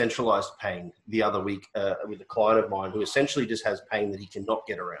about centralized pain the other week with a client of mine who essentially just has pain that he cannot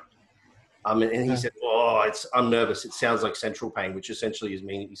get around. And he said, I'm nervous. It sounds like central pain, which essentially is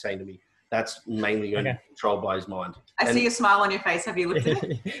meaning he's saying to me, that's mainly going to be controlled by his mind. I see a smile on your face. Have you looked at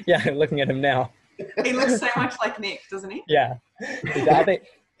it? Yeah, looking at him now. He looks so much like Nick, doesn't he? Yeah. I think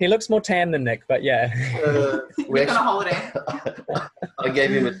he looks more tan than Nick, but yeah. Nick on a holiday. I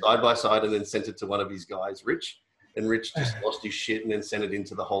gave him a side-by-side and then sent it to one of his guys, Rich. And Rich just lost his shit and then sent it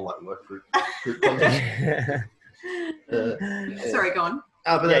into the whole like work group conversation. Sorry, go on.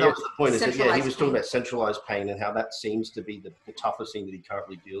 But that was the point. Is that, he was talking about centralized pain and how that seems to be the toughest thing that he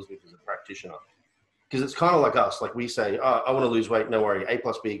currently deals with as a practitioner. Because it's kind of like us. Like we say, I want to lose weight. No worry. A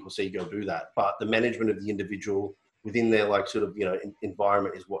plus B equals C. Go do that. But the management of the individual within their like sort of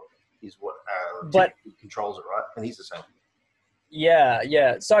environment is what controls it, right? And he's the same.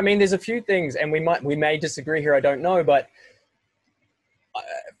 Yeah. So I mean, there's a few things, and we may disagree here. I don't know, but.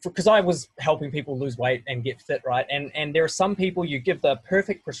 Because I was helping people lose weight and get fit, right? And there are some people you give the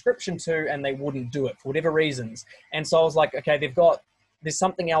perfect prescription to and they wouldn't do it for whatever reasons. And so I was like, okay, there's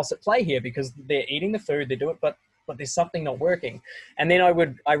something else at play here because they're eating the food, they do it, but there's something not working. And then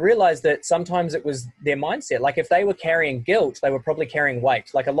I realized that sometimes it was their mindset. Like if they were carrying guilt, they were probably carrying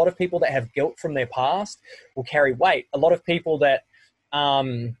weight. Like a lot of people that have guilt from their past will carry weight. A lot of people that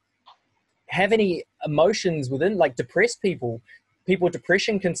have any emotions within, like depressed people with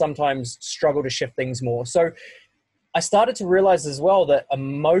depression can sometimes struggle to shift things more. So I started to realize as well that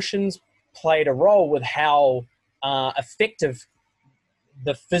emotions played a role with how effective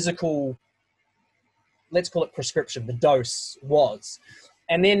the physical, let's call it prescription, the dose was.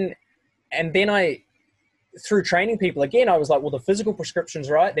 And then I, through training people again, I was like, well, the physical prescription's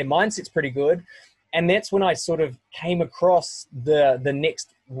right. Their mindset's pretty good. And that's when I sort of came across the next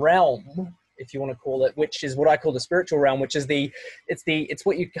realm, if you want to call it, which is what I call the spiritual realm, which is it's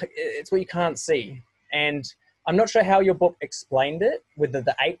what you can't see. And I'm not sure how your book explained it with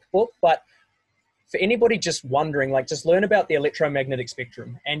the ape book, but for anybody just wondering, like just learn about the electromagnetic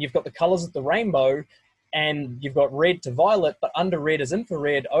spectrum. And you've got the colors of the rainbow and you've got red to violet, but under red is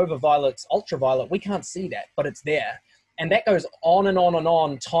infrared, over violet's ultraviolet. We can't see that, but it's there. And that goes on and on and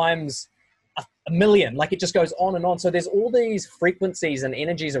on times a million, like it just goes on and on. So there's all these frequencies and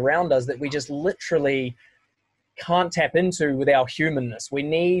energies around us that we just literally can't tap into with our humanness. We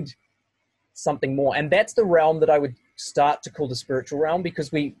need something more. And that's the realm that I would start to call the spiritual realm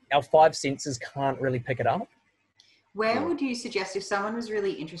because our five senses can't really pick it up. Where would you suggest if someone was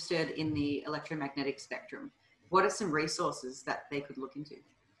really interested in the electromagnetic spectrum, what are some resources that they could look into?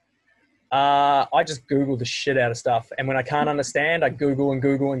 I just Google the shit out of stuff. And when I can't understand, I Google and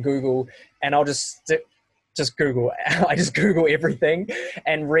Google and Google, and I'll just Google. I just Google everything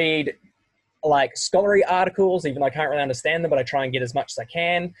and read like scholarly articles, even though I can't really understand them, but I try and get as much as I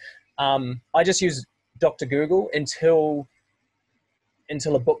can. I just use Dr. Google until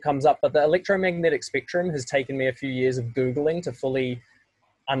a book comes up. But the electromagnetic spectrum has taken me a few years of Googling to fully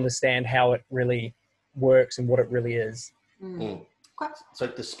understand how it really works and what it really is. It's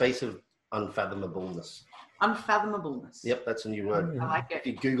like the space of unfathomableness. Unfathomableness. Yep, that's a new word. I like it. If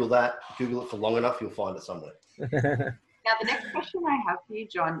you Google it for long enough, you'll find it somewhere. Now, the next question I have for you,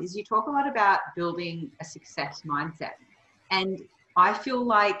 John, is you talk a lot about building a success mindset. And I feel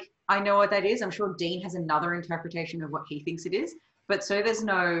like I know what that is. I'm sure Dean has another interpretation of what he thinks it is. But so there's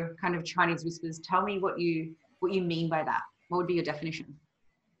no kind of Chinese whispers. Tell me what you mean by that. What would be your definition?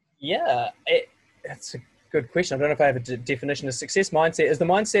 Yeah, that's a good question. I don't know if I have a definition of success. Mindset is the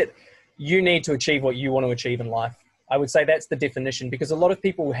mindset you need to achieve what you want to achieve in life. I would say that's the definition, because a lot of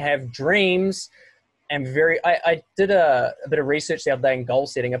people have dreams. And I did a bit of research the other day in goal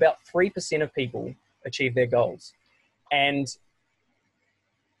setting. About 3% of people achieve their goals. And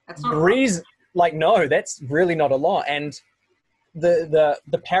that's not no, that's really not a lot. And the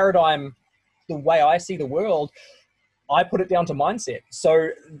paradigm, the way I see the world, I put it down to mindset. So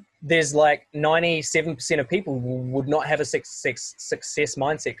there's like 97% of people would not have a success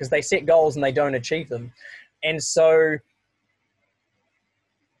mindset because they set goals and they don't achieve them. And so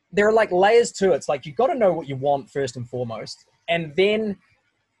there are like layers to it. It's like, you've got to know what you want first and foremost. And then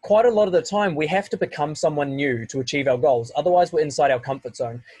quite a lot of the time we have to become someone new to achieve our goals. Otherwise we're inside our comfort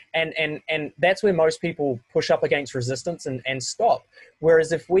zone. And that's where most people push up against resistance and stop.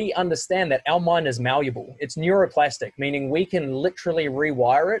 Whereas if we understand that our mind is malleable, it's neuroplastic, meaning we can literally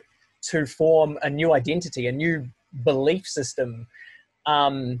rewire it to form a new identity, a new belief system.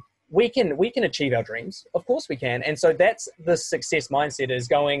 We can achieve our dreams. Of course we can. And so that's the success mindset, is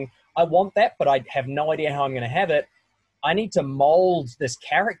going, I want that, but I have no idea how I'm going to have it. I need to mold this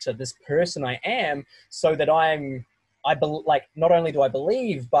character, this person I am, so that not only do I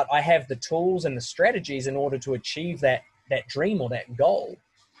believe, but I have the tools and the strategies in order to achieve that dream or that goal.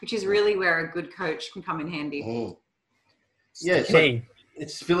 Which is really where a good coach can come in handy. Mm. Yeah,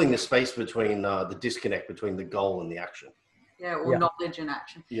 it's filling the space between the disconnect between the goal and the action. Yeah, or knowledge and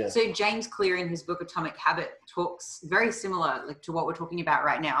action. Yeah. So James Clear in his book Atomic Habit talks very similar to what we're talking about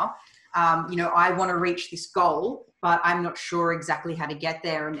right now. I want to reach this goal, but I'm not sure exactly how to get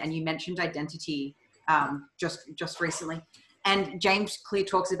there. And you mentioned identity just recently. And James Clear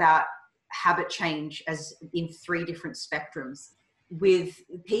talks about habit change as in 3 different spectrums. With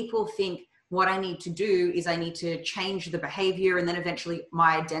people think what I need to do is I need to change the behavior and then eventually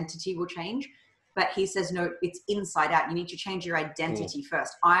my identity will change. But he says, no, it's inside out. You need to change your identity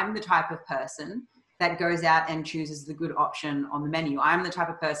first. I'm the type of person that goes out and chooses the good option on the menu. I'm the type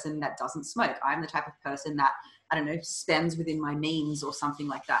of person that doesn't smoke. I'm the type of person that, spends within my means or something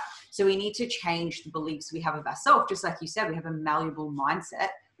like that. So we need to change the beliefs we have of ourselves. Just like you said, we have a malleable mindset,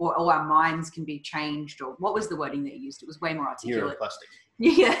 or our minds can be changed. Or what was the wording that you used? It was way more articulate. Neuroplastic.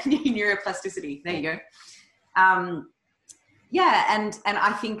 Yeah, neuroplasticity. There you go. And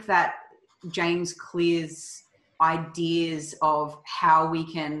I think that James Clear's ideas of how we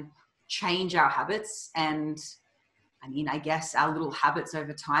can change our habits, and I guess our little habits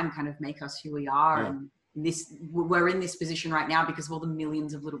over time kind of make us who we are. And we're in this position right now because of all the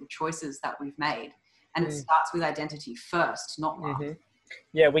millions of little choices that we've made. And it starts with identity first, not last. Mm-hmm.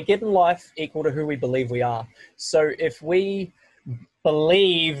 Yeah, we get in life equal to who we believe we are. So if we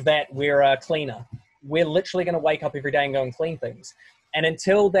believe that we're a cleaner, we're literally going to wake up every day and go and clean things. And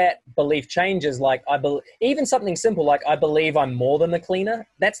until that belief changes, like even something simple like I believe I'm more than the cleaner,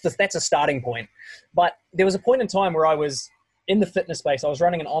 that's a starting point. But there was a point in time where I was in the fitness space. I was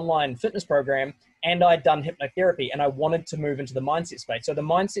running an online fitness program and I'd done hypnotherapy and I wanted to move into the mindset space. So the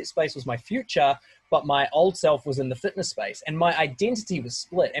mindset space was my future, but my old self was in the fitness space and my identity was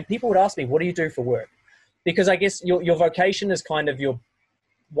split. And people would ask me, what do you do for work? Because I guess your vocation is kind of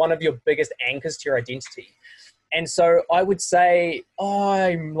one of your biggest anchors to your identity. And so I would say,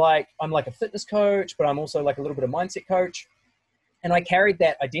 I'm like a fitness coach, but I'm also like a little bit of mindset coach. And I carried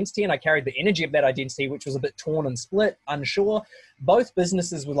that identity and I carried the energy of that identity, which was a bit torn and split, unsure. Both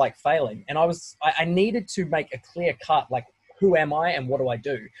businesses were like failing. And I needed to make a clear cut, like, who am I and what do I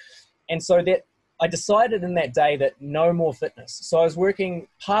do? And so that I decided in that day that no more fitness. So I was working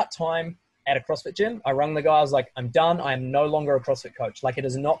part-time at a CrossFit gym. I rung the guy. I was like, I'm done. I am no longer a CrossFit coach. Like, it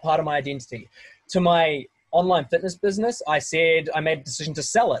is not part of my identity. To my online fitness business, I said I made a decision to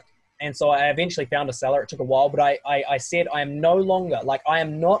sell it. And so I eventually found a seller. It took a while, but I said I am no longer, like, I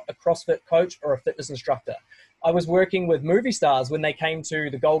am not a CrossFit coach or a fitness instructor. I was working with movie stars when they came to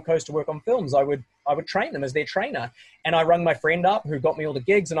the Gold Coast to work on films. I would train them as their trainer. And I rung my friend up who got me all the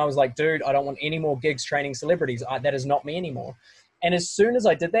gigs. And I was like, dude, I don't want any more gigs training celebrities. That is not me anymore. And as soon as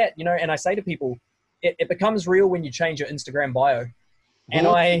I did that, and I say to people, it becomes real when you change your Instagram bio. And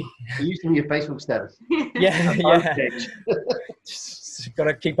it used to be your Facebook status. Yeah. Got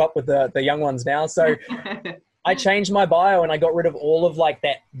to keep up with the young ones now. So I changed my bio and I got rid of all of like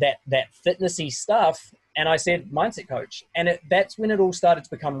that fitnessy stuff. And I said, mindset coach. And that's when it all started to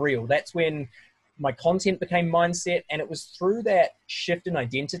become real. That's when my content became mindset. And it was through that shift in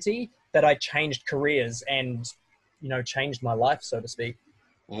identity that I changed careers and, changed my life, so to speak.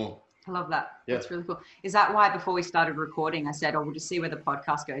 Mm. I love that. Yeah. That's really cool. Is that why before we started recording, I said, we'll just see where the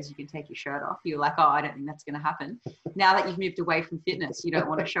podcast goes. You can take your shirt off. You were like, I don't think that's going to happen. Now that you've moved away from fitness, you don't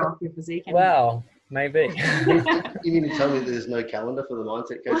want to show off your physique anymore. Wow, maybe. You mean to tell me there's no calendar for the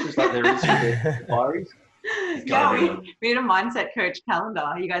mindset coaches like there is for the diaries? Yeah, we need a mindset coach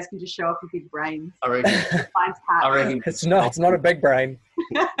calendar. You guys can just show off your big brains. I reckon it's not a big brain.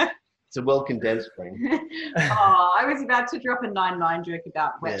 It's a well condensed brain. I was about to drop a 9-9 joke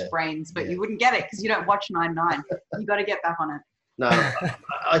about wet brains, but you wouldn't get it because you don't watch 9-9. You got to get back on it. No,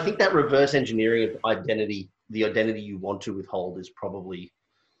 I think that reverse engineering of identity, the identity you want to withhold, is probably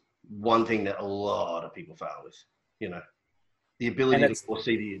one thing that a lot of people fail with. The ability to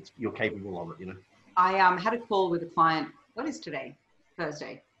foresee that you're capable of it. I had a call with a client. What is today?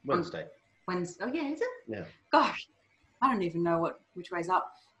 Thursday. Wednesday. Wednesday. Oh yeah, is it? Yeah. Gosh, I don't even know which way's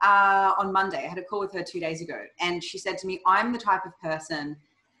up. On Monday, I had a call with her 2 days ago, and she said to me, I'm the type of person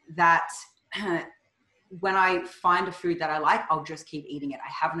that when I find a food that I like, I'll just keep eating it. I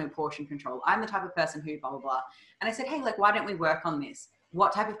have no portion control. I'm the type of person who blah, blah, blah. And I said, hey, why don't we work on this?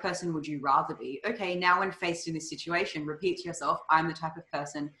 What type of person would you rather be? Okay, now when faced in this situation, repeat to yourself, I'm the type of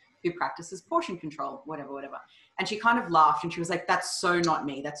person who practices portion control, whatever. And she kind of laughed and she was like, that's so not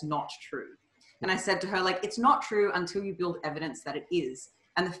me. That's not true. And I said to her, it's not true until you build evidence that it is.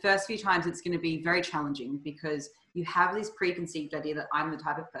 And the first few times it's going to be very challenging because you have this preconceived idea that I'm the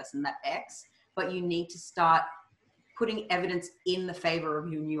type of person that X, but you need to start putting evidence in the favor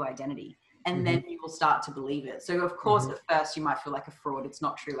of your new identity. And then you will start to believe it. So of course, at first you might feel like a fraud. It's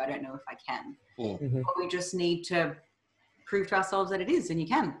not true. I don't know if I can. But we just need to prove to ourselves that it is, and you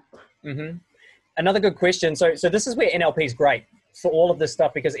can. Another good question. So this is where NLP is great for all of this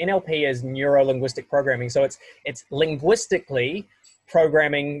stuff, because NLP is neuro-linguistic programming. So it's linguistically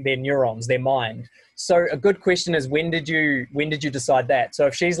programming their neurons, their mind. So a good question is, when did you decide that? So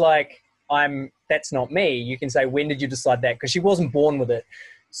if she's like, that's not me, you can say, when did you decide that? Because she wasn't born with it.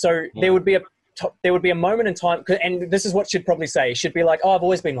 So there would be a moment in time, and this is what she'd probably say. She'd be like, I've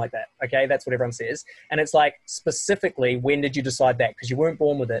always been like that. Okay, that's what everyone says. And it's like, specifically, when did you decide that? Because you weren't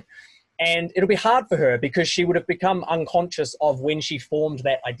born with it. And it'll be hard for her because she would have become unconscious of when she formed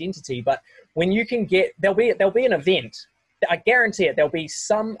that identity. But when you can there'll be an event. I guarantee it. There'll be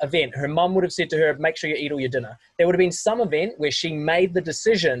some event. Her mum would have said to her, make sure you eat all your dinner. There would have been some event where she made the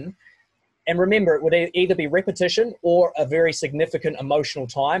decision. And remember, it would either be repetition or a very significant emotional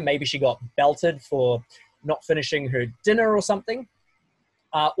time. Maybe she got belted for not finishing her dinner or something.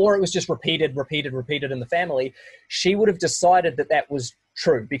 Or it was just repeated in the family. She would have decided that was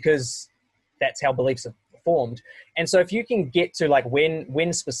true because that's how beliefs are formed. And so if you can get to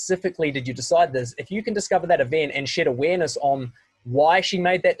when specifically did you decide this, if you can discover that event and shed awareness on why she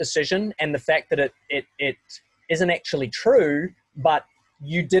made that decision and the fact that it isn't actually true, but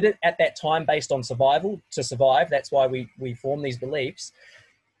you did it at that time based on survival to survive. That's why we form these beliefs,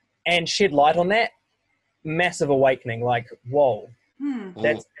 and shed light on that, massive awakening. Whoa,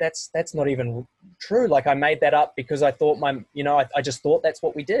 that's not even true. I made that up because I thought I just thought that's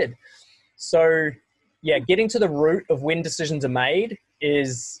what we did. So yeah, getting to the root of when decisions are made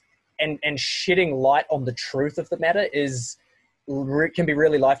and shedding light on the truth of the matter can be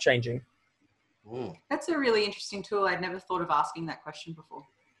really life-changing. That's a really interesting tool. I'd never thought of asking that question before.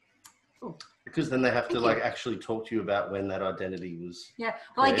 Cool. Because then they have to actually talk to you about when that identity was. Yeah.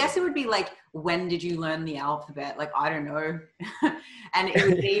 Well, created. I guess it would be when did you learn the alphabet? I don't know. And it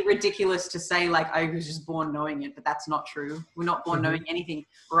would be ridiculous to say I was just born knowing it, but that's not true. We're not born knowing anything.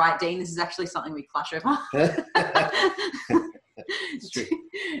 Right, Dean? This is actually something we clash over. It's true.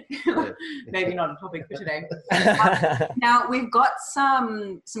 Maybe not a topic for today. Now we've got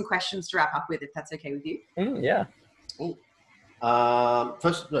some questions to wrap up with, if that's okay with you. Yeah. Ooh.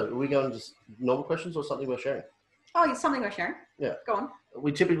 First, are we going to just normal questions or something we're sharing? Oh, it's something we're sharing. Yeah. Go on.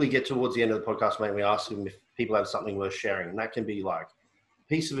 We typically get towards the end of the podcast, mate, and we ask them if people have something worth sharing. And that can be a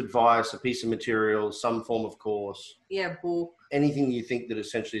piece of advice, a piece of material, some form of course. Yeah, book. Anything you think that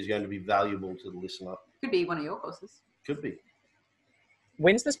essentially is going to be valuable to the listener. Could be one of your courses. Could be.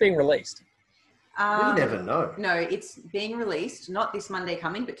 When's this being released? We never know. No, it's being released, not this Monday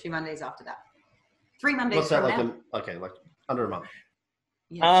coming, but 2 Mondays after that. 3 Mondays What's that from now. Under a month.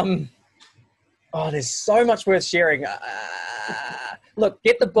 Yeah. There's so much worth sharing. Look,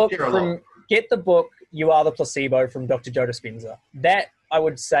 get the book You Are the Placebo from Dr. Joe Dispenza. That I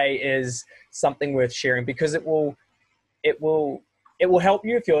would say is something worth sharing, because it will help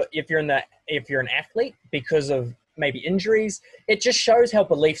you if you're an athlete because of maybe injuries. It just shows how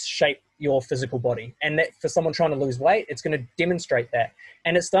beliefs shape your physical body, and that for someone trying to lose weight, it's going to demonstrate that,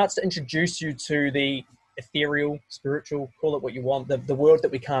 and it starts to introduce you to the ethereal, spiritual, call it what you want, the world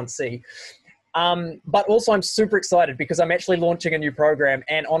that we can't see. But also I'm super excited because I'm actually launching a new program,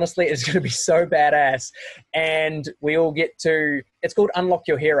 and honestly, it's going to be so badass. And we all it's called Unlock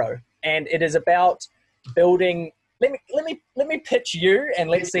Your Hero. And it is about building, let me pitch you and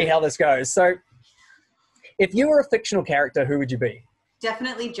let's see how this goes. So if you were a fictional character, who would you be?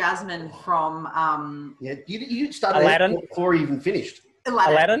 Definitely Jasmine from, Yeah, you started Aladdin before he even finished.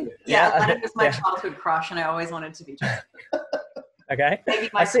 Aladdin? Yeah, Aladdin was my childhood crush, and I always wanted to be Jasmine. Okay.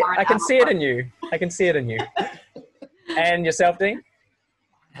 I can see it in you. I can see it in you. And yourself, Dean?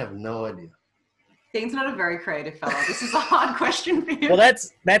 I have no idea. Dean's not a very creative fellow. This is a hard question for you. Well,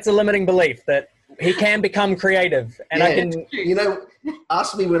 that's a limiting belief, that he can become creative. And I can...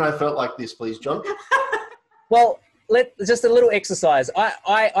 Ask me when I felt like this, please, John. Well, just a little exercise.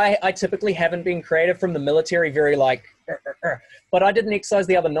 I typically haven't been creative from the military, very but I did an exercise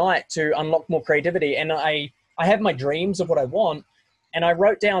the other night to unlock more creativity. And I have my dreams of what I want. And I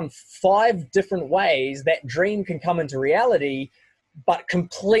wrote down 5 different ways that dream can come into reality, but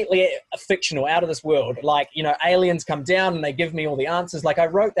completely fictional, out of this world. Like, aliens come down and they give me all the answers. Like, I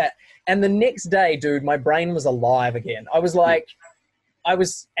wrote that. And the next day, dude, my brain was alive again. I was like,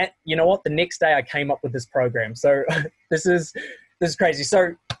 the next day I came up with this program. So this is crazy.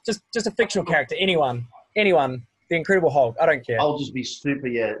 So just a fictional character, anyone, the Incredible Hulk. I don't care. I'll just be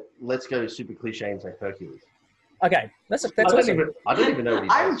let's go super cliche and say Hercules. Okay, that's I don't even know what he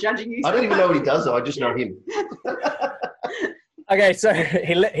does. I'm judging you. I don't even know what he does, though. I just know him. Okay, so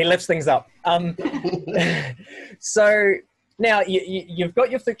he lifts things up. So now you've got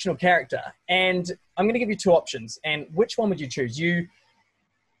your fictional character, and I'm going to give you 2 options. And which one would you choose?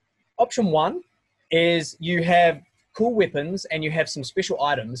 Option 1 is you have cool weapons and you have some special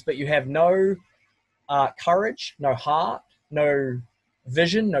items, but you have no courage, no heart, no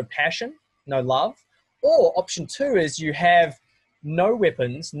vision, no passion, no love. Or option 2 is you have no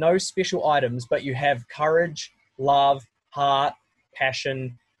weapons, no special items, but you have courage, love, heart,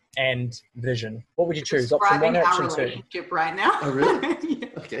 passion, and vision. What would you choose? Option 1 or option 2? Relationship right now. Oh, really? Yeah.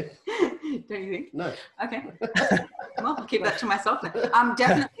 Okay. Don't you think? No. Okay. Well, I'll keep that to myself then.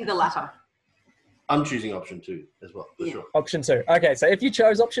 Definitely the latter. I'm choosing option 2 as well, for sure. Option 2. Okay, so if you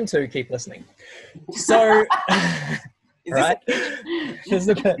chose option 2, keep listening. So... Right? It's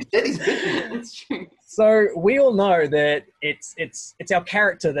true. So we all know that it's our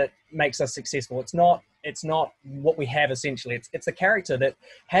character that makes us successful. It's not what we have essentially. It's a character that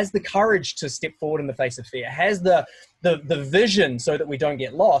has the courage to step forward in the face of fear, has the vision so that we don't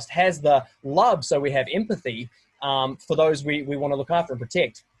get lost, has the love so we have empathy for those we want to look after and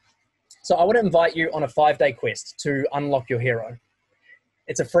protect. So I want to invite you on a 5-day quest to unlock your hero.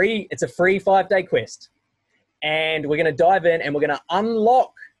 It's a free 5-day quest. And we're going to dive in and we're going to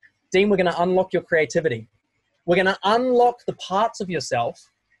unlock, Dean, we're going to unlock your creativity. We're going to unlock the parts of yourself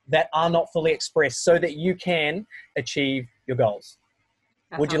that are not fully expressed so that you can achieve your goals.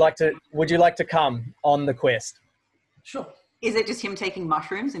 Would you like to come on the quest? Sure. Is it just him taking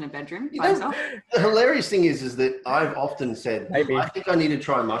mushrooms in a bedroom by himself? The hilarious thing is that I've often said, Maybe. I think I need to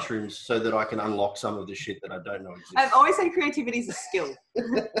try mushrooms so that I can unlock some of the shit that I don't know exists. I've always said creativity is a skill.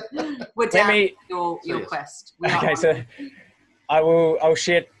 We're down your quest. Okay, so I'll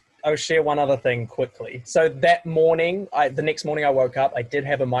share one other thing quickly. So that morning, the next morning I woke up, I did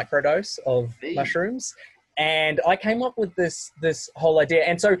have a microdose of mushrooms, and I came up with this whole idea.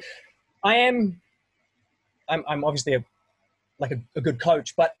 And so I'm obviously a good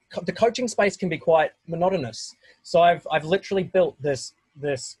coach, but the coaching space can be quite monotonous. So I've literally built this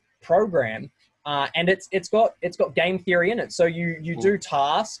program, and it's got game theory in it. So you do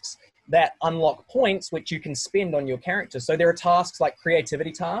tasks that unlock points which you can spend on your character. So there are tasks like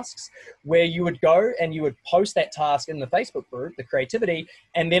creativity tasks where you would go and you would post that task in the Facebook group, the creativity,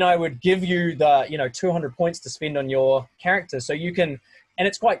 and then I would give you the 200 points to spend on your character. So you can. And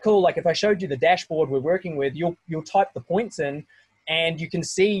it's quite cool. Like if I showed you the dashboard we're working with, you'll type the points in, and you can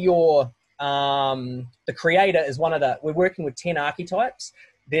see your the creator is we're working with 10 archetypes.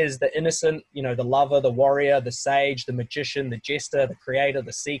 There's the innocent, the lover, the warrior, the sage, the magician, the jester, the creator,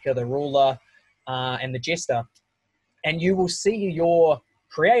 the seeker, the ruler, and the jester. And you will see your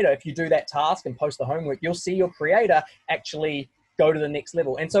creator, if you do that task and post the homework, you'll see your creator actually go to the next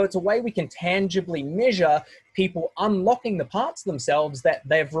level. And so it's a way we can tangibly measure people unlocking the parts of themselves that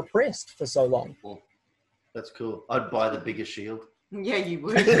they've repressed for so long. That's cool. I'd buy the bigger shield. Yeah, you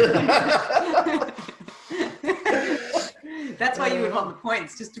would. That's why you would want the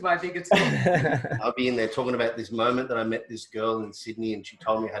points, just to buy bigger toys. I'll be in there talking about this moment that I met this girl in Sydney and she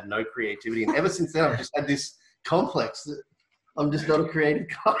told me I had no creativity. And ever since then, I've just had this complex that I'm just not a creative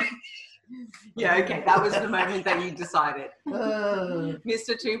guy. Yeah, okay. That was the moment that you decided.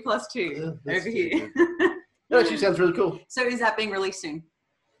 Mr. 2 + 2 over here. That actually sounds really cool. So is that being released soon?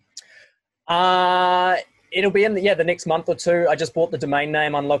 It'll be in the next month or two. I just bought the domain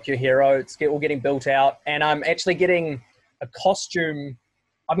name, Unlock Your Hero. It's all getting built out. And I'm actually getting a costume.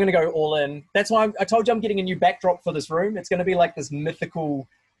 I'm going to go all in. That's why I told you I'm getting a new backdrop for this room. It's going to be like this mythical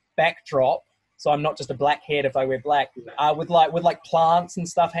backdrop. So I'm not just a black head if I wear black, with like plants and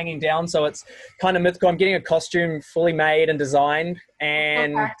stuff hanging down. So it's kind of mythical. I'm getting a costume fully made and designed.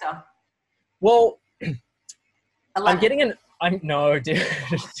 And what character? Well, Aladdin. I'm getting no, dude,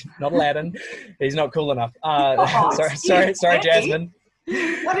 not Aladdin. He's not cool enough. Sorry, Jasmine.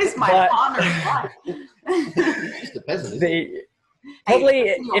 What is my partner in life? Just a peasant. Probably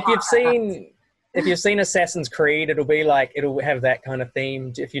if you've seen Assassin's Creed, it'll have that kind of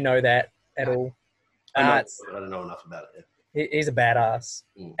theme. If you know that at all. I don't know enough about it yet. He's a badass,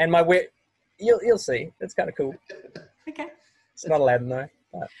 and you'll see. It's kind of cool. Okay. It's not Aladdin though.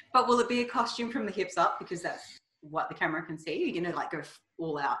 But will it be a costume from the hips up, because that's what the camera can see? You're gonna like go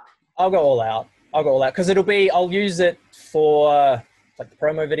all out. I'll go all out because I'll use it for like the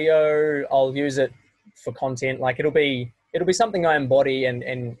promo video. I'll use it for content. Like it'll be something I embody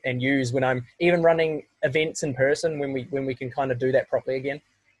and use when I'm even running events in person, when we can kind of do that properly again.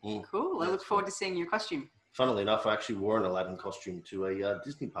 Cool. I look forward to seeing your costume. Funnily enough, I actually wore an Aladdin costume to a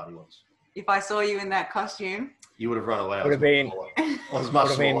Disney party once. If I saw you in that costume, you would have run away. Would have been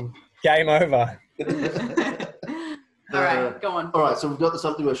game over. All right, go on. All right, so we've got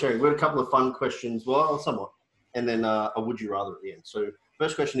something we're sharing. We've got a couple of fun questions, well, somewhat, and then a would you rather at the end. So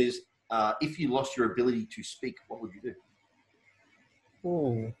first question is, if you lost your ability to speak, what would you do?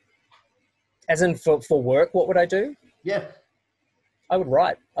 Ooh. As in for work, what would I do? Yeah. I would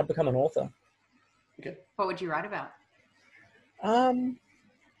write. I'd become an author. Okay. What would you write about?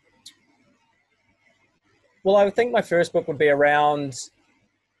 Well, I would think my first book would be around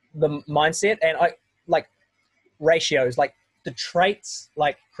the mindset and like ratios, like the traits,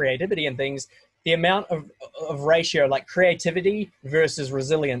 like creativity and things, the amount of ratio, like creativity versus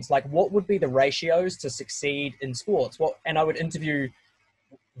resilience. Like what would be the ratios to succeed in sports? And I would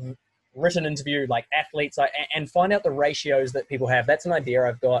written interview like athletes and find out the ratios that people have. That's an idea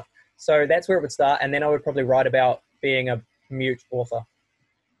I've got. So that's where it would start. And then I would probably write about being a mute author.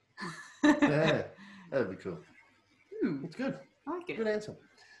 Yeah, that'd be cool. That's good. I like it. Good answer.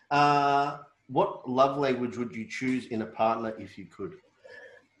 What love language would you choose in a partner if you could?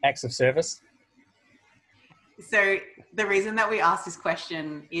 Acts of service. So the reason that we asked this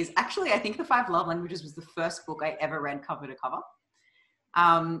question is actually, I think The 5 Love Languages was the first book I ever read cover to cover.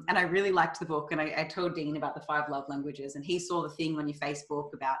 And I really liked the book, and I told Dean about The 5 Love Languages, and he saw the thing on your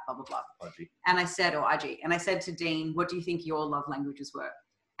Facebook about blah, blah, blah. IG. And I said to Dean, what do you think your love languages were?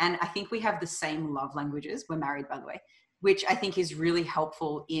 And I think we have the same love languages. We're married, by the way, which I think is really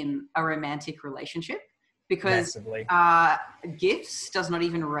helpful in a romantic relationship, because gifts does not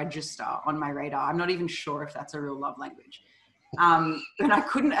even register on my radar. I'm not even sure if that's a real love language. And I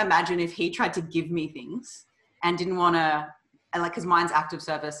couldn't imagine if he tried to give me things and didn't want to, because mine's active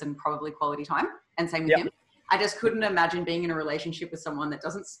service and probably quality time, and same with him. I just couldn't imagine being in a relationship with someone that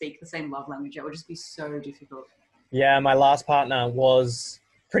doesn't speak the same love language. It would just be so difficult. Yeah, my last partner was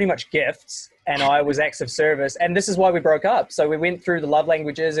pretty much gifts and I was acts of service. And this is why we broke up. So we went through the love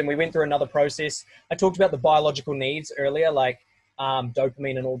languages and we went through another process. I talked about the biological needs earlier, like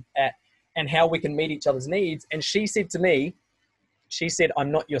dopamine and all that, and how we can meet each other's needs. And she said to me,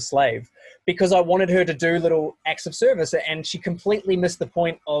 I'm not your slave, because I wanted her to do little acts of service, and she completely missed the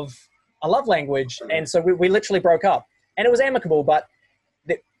point of a love language. And so we literally broke up, and it was amicable, but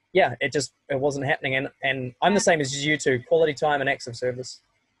it wasn't happening. And I'm the same as you two, quality time and acts of service.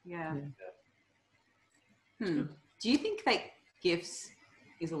 Yeah. Do you think that gifts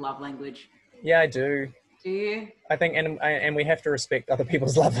is a love language? Yeah, I do. Do you? I think, and we have to respect other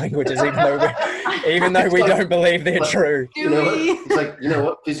people's love languages, even though we don't believe they're true. It's like,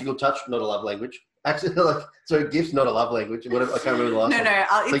 physical touch, not a love language. Actually, so gifts, not a love language. Whatever, I can't remember the last one.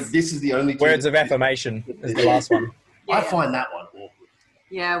 It's like, this is the only words of affirmation is the last one. I find that one awkward.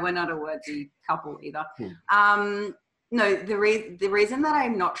 Yeah, we're not a wordsy couple either. No, the reason that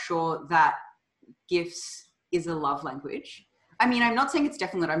I'm not sure that gifts is a love language, I mean, I'm not saying it's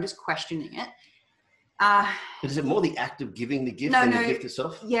definitely not, I'm just questioning it. But is it more the act of giving the gift than the gift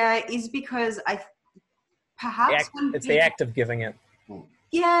itself? Yeah, is because perhaps It's the act of giving it.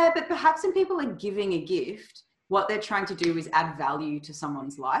 Yeah, but perhaps when people are giving a gift, what they're trying to do is add value to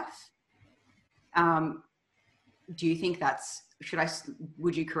someone's life. Do you think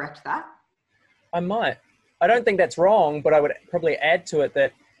would you correct that? I might. I don't think that's wrong, but I would probably add to it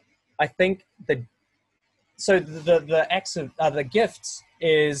that I think the acts of the gifts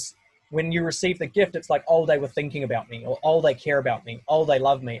is when you receive the gift, it's like, oh, they were thinking about me, or oh, they care about me, oh, they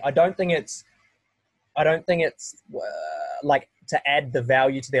love me. I don't think it's like to add the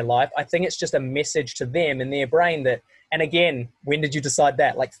value to their life. I think it's just a message to them in their brain that, and again, when did you decide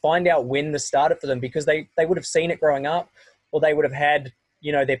that? Like, find out when this started for them, because they would have seen it growing up, or they would have had,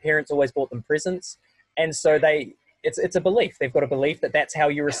 their parents always bought them presents. And so it's a belief. They've got a belief that that's how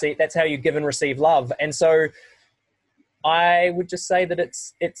you give and receive love. And so I would just say that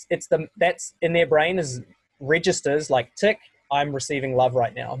that's in their brain is registers like, tick, I'm receiving love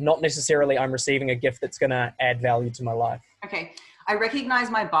right now. Not necessarily I'm receiving a gift that's going to add value to my life. Okay. I recognize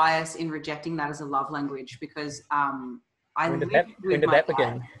my bias in rejecting that as a love language because when did that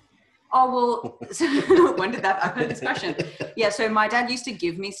begin? Oh, well, when did that happen? Discussion. Yeah, so my dad used to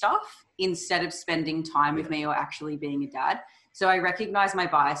give me stuff instead of spending time with me or actually being a dad. So I recognize my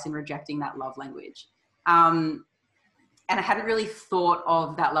bias in rejecting that love language. And I hadn't really thought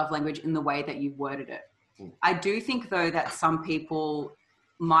of that love language in the way that you worded it. I do think, though, that some people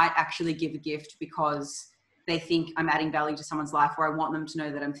might actually give a gift because they think I'm adding value to someone's life, or I want them to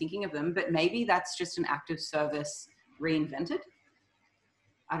know that I'm thinking of them. But maybe that's just an act of service reinvented.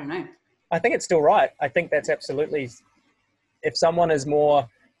 I don't know. I think it's still right. I think that's absolutely, if someone is more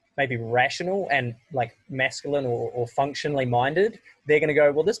maybe rational and like masculine or functionally minded, they're going to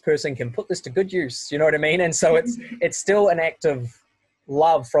go, well, this person can put this to good use. You know what I mean? And so it's still an act of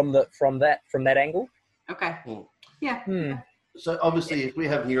love from that angle. Okay. Yeah. So obviously, if we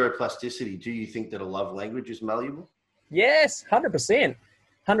have neuroplasticity, do you think that a love language is malleable? Yes, 100%.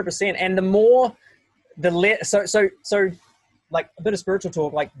 And the more, so like a bit of spiritual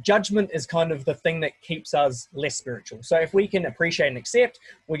talk, like judgment is kind of the thing that keeps us less spiritual. So if we can appreciate and accept,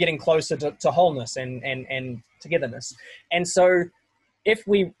 we're getting closer to wholeness and togetherness. And so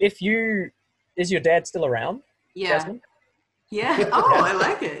is your dad still around? Yeah. Jasmine? Yeah. Oh, I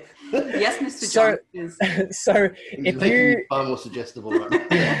like it. Yes, Mr. John is. So if you far more suggestible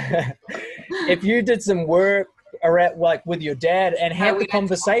right now. if you did some work around, like with your dad and have the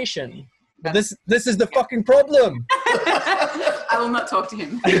conversation, this is the fucking problem. I will not talk to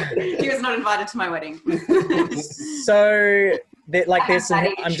him. He was not invited to my wedding. So there's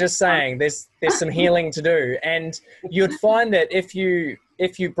some healing to do, and you'd find that if you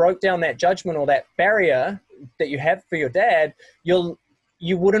broke down that judgment or that barrier that you have for your dad,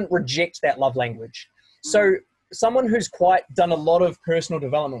 you wouldn't reject that love language. So someone who's quite done a lot of personal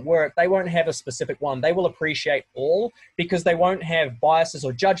development work, they won't have a specific one. They will appreciate all because they won't have biases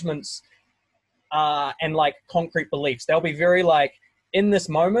or judgments and like concrete beliefs. They'll be very like, in this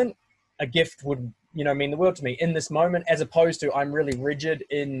moment, a gift would, mean the world to me in this moment, as opposed to I'm really rigid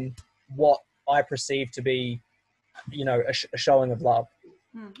in what I perceive to be, a showing of love.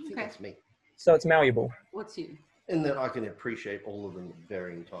 Okay. That's me. So it's malleable. What's you? In that I can appreciate all of them at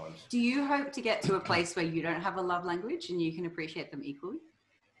varying times. Do you hope to get to a place where you don't have a love language and you can appreciate them equally?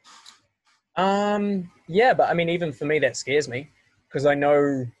 Yeah, but I mean, even for me, that scares me because I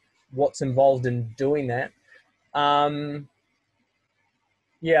know what's involved in doing that.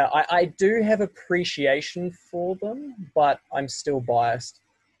 Yeah, I do have appreciation for them, but I'm still biased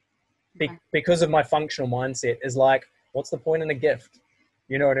because of my functional mindset is like, what's the point in a gift?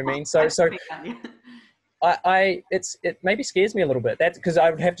 You know what I mean? So it maybe scares me a little bit. That's because I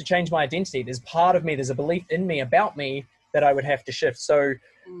would have to change my identity. There's part of me, there's a belief in me about me that I would have to shift. So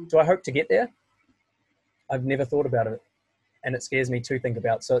do I hope to get there? I've never thought about it, and it scares me to think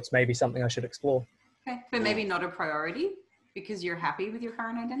about. So it's maybe something I should explore. Okay, but maybe not a priority because you're happy with your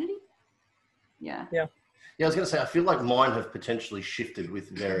current identity. Yeah. Yeah. Yeah, I was going to say, I feel like mine have potentially shifted with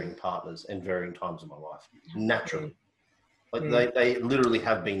varying partners and varying times in my life, naturally. Like they literally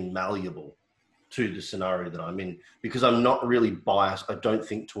have been malleable to the scenario that I'm in because I'm not really biased, I don't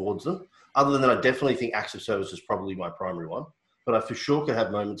think, towards them. Other than I definitely think acts of service is probably my primary one. But I for sure could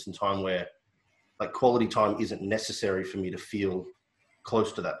have moments in time where like quality time isn't necessary for me to feel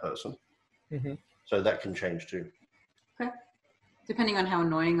close to that person. Mm-hmm. So that can change too. Okay. Depending on how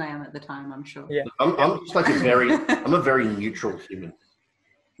annoying I am at the time, I'm sure. Yeah. I'm just like I'm a very neutral human.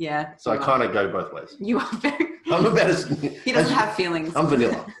 Yeah. So I kind of go both ways. You are very... I'm about as... He doesn't have feelings. I'm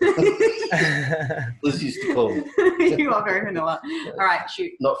vanilla. Liz used to call me. You are very vanilla. All right,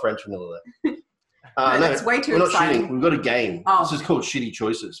 shoot. Not French vanilla though. No, that's way too we're not exciting. shooting. We've got a game. Oh. This is called Shitty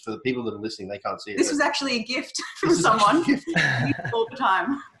Choices. For the people that are listening, they can't see it. This was actually a gift from someone. All the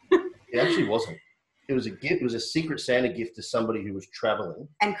time. It actually wasn't. It was a gift. It was a secret Santa gift to somebody who was traveling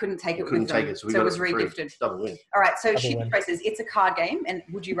and couldn't take it. Couldn't with take them. it, so we So got it was it for free. re-gifted. Double win. All right. So Double shitty win. choices. It's a card game, and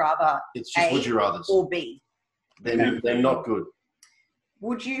would you rather? It's just would you rather's. Or B. They're not good.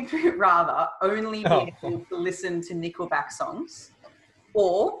 Would you rather only be able to listen to Nickelback songs,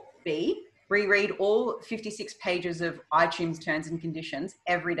 or B, reread all 56 pages of iTunes terms and conditions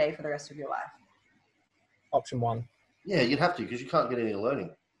every day for the rest of your life? Option 1. Yeah, you'd have to because you can't get any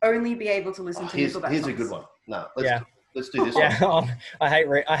learning. Only be able to listen to Nickelback songs. Here's a good one. No, let's do this. Yeah, I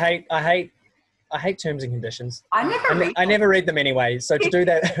hate terms and conditions. I never read them anyway. So to do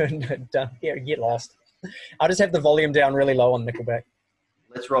that, get lost. I'll just have the volume down really low on Nickelback.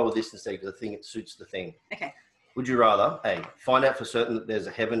 Let's roll with this instead because I think it suits the thing. Okay. Would you rather, A, find out for certain that there's a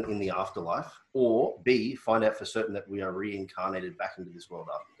heaven in the afterlife, or B, find out for certain that we are reincarnated back into this world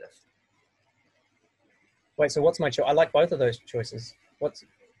after death? Wait, so what's my choice? I like both of those choices.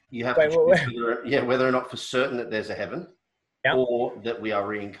 You have to choose whether or not for certain that there's a heaven, or that we are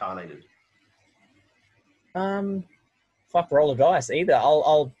reincarnated. Fuck, roll a dice. Either.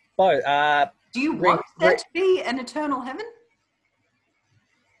 I'll both. Do you want there to be an eternal heaven?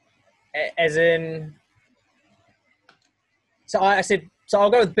 As in, so I said, so I'll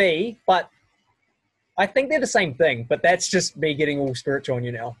go with B, but I think they're the same thing, but that's just me getting all spiritual on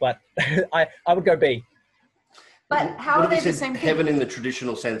you now, but I would go B. But how are they the same thing? Heaven in the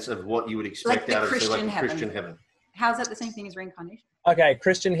traditional sense of what you would expect out of Christian heaven. How's that the same thing as reincarnation? Okay,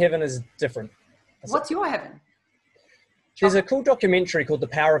 Christian heaven is different. What's your heaven? There's a cool documentary called The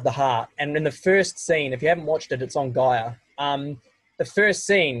Power of the Heart, and in the first scene, if you haven't watched it, it's on Gaia. The first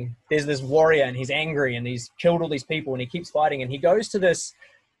scene, there's this warrior and he's angry and he's killed all these people and he keeps fighting and he goes to this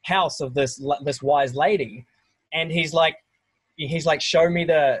house of this wise lady and he's like, show me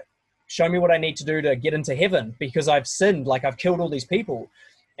what I need to do to get into heaven because I've sinned, like I've killed all these people.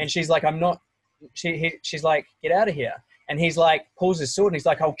 And she's like, she's like, get out of here. And he's like, pulls his sword and he's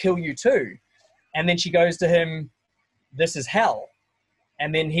like, I'll kill you too. And then she goes to him, this is hell.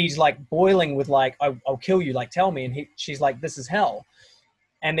 And then he's like boiling with like, I'll kill you, like tell me. And she's like, this is hell.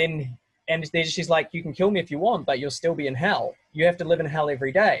 And then she's like, you can kill me if you want, but you'll still be in hell. You have to live in hell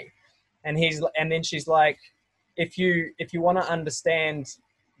every day. And then she's like, if you want to understand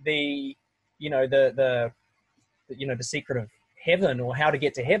the secret of heaven or how to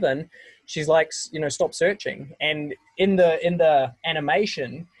get to heaven, she's like, stop searching. And in the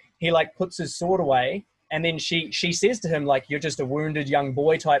animation, he like puts his sword away. And then she says to him, like, you're just a wounded young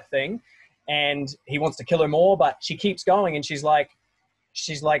boy type thing. And he wants to kill her more, but she keeps going. And she's like,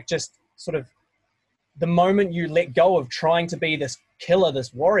 just sort of the moment you let go of trying to be this killer,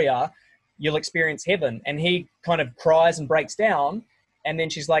 this warrior, you'll experience heaven. And he kind of cries and breaks down. And then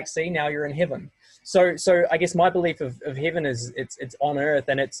she's like, see, now you're in heaven. So I guess my belief of heaven is it's on earth.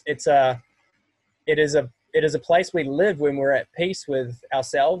 And it is a place we live when we're at peace with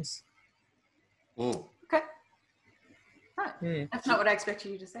ourselves. Mm. Okay. Right. That's not what I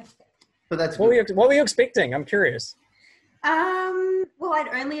expected you to say. But that's what were you expecting? I'm curious. Well, I'd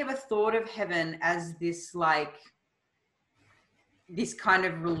only ever thought of heaven as this kind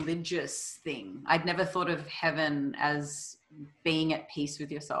of religious thing. I'd never thought of heaven as being at peace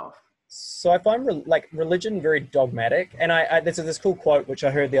with yourself. So I find religion very dogmatic. And there's this cool quote, which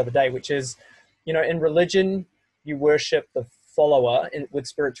I heard the other day, which is, in religion, you worship the follower. With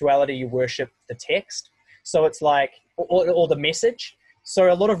spirituality, you worship the text. So it's like, or the message.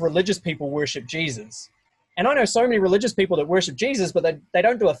 So a lot of religious people worship Jesus. And I know so many religious people that worship Jesus, but they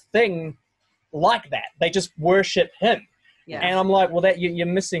don't do a thing like that. They just worship him. Yeah. And I'm like, well, that you're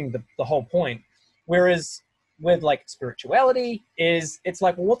missing the whole point. Whereas with like spirituality it's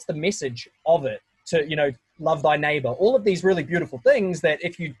like, well, what's the message of it? To, love thy neighbor. All of these really beautiful things that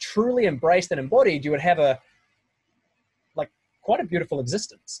if you truly embraced and embodied, you would have quite a beautiful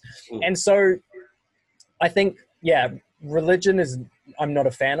existence. And so I think, religion I'm not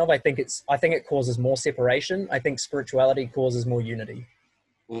a fan of. I think it causes more separation. I think spirituality causes more unity.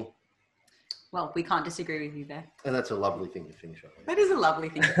 Well, we can't disagree with you there. And that's a lovely thing to finish on. That is a lovely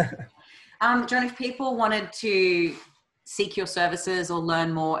thing. John, if people wanted to seek your services or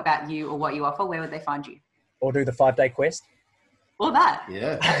learn more about you or what you offer, where would they find you? Or do the 5-day quest. Or that.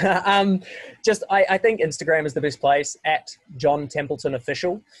 Yeah. I think Instagram is the best place at John Templeton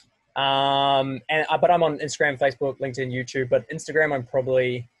Official. But I'm on Instagram, Facebook, LinkedIn, YouTube. But Instagram, I'm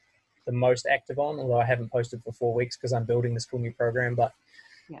probably the most active on, although I haven't posted for 4 weeks because I'm building this cool new program. But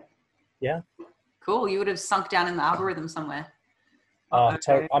yeah. Cool. You would have sunk down in the algorithm somewhere.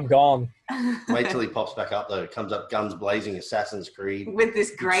 I'm gone. Wait till he pops back up though. Comes up guns blazing, Assassin's Creed. With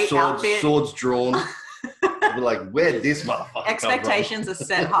this great outfit. Swords drawn. We're like, where'd this motherfucker Expectations are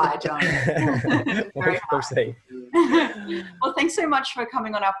set high, John. Very We'll high. see. Well, thanks so much for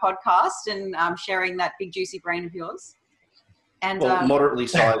coming on our podcast and sharing that big juicy brain of yours. And well, moderately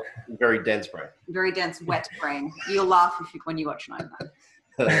sized, very dense brain. Very dense, wet brain. You'll laugh when you watch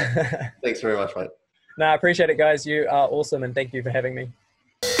 9-9. Thanks very much, mate. No, I appreciate it, guys. You are awesome, and thank you for having me.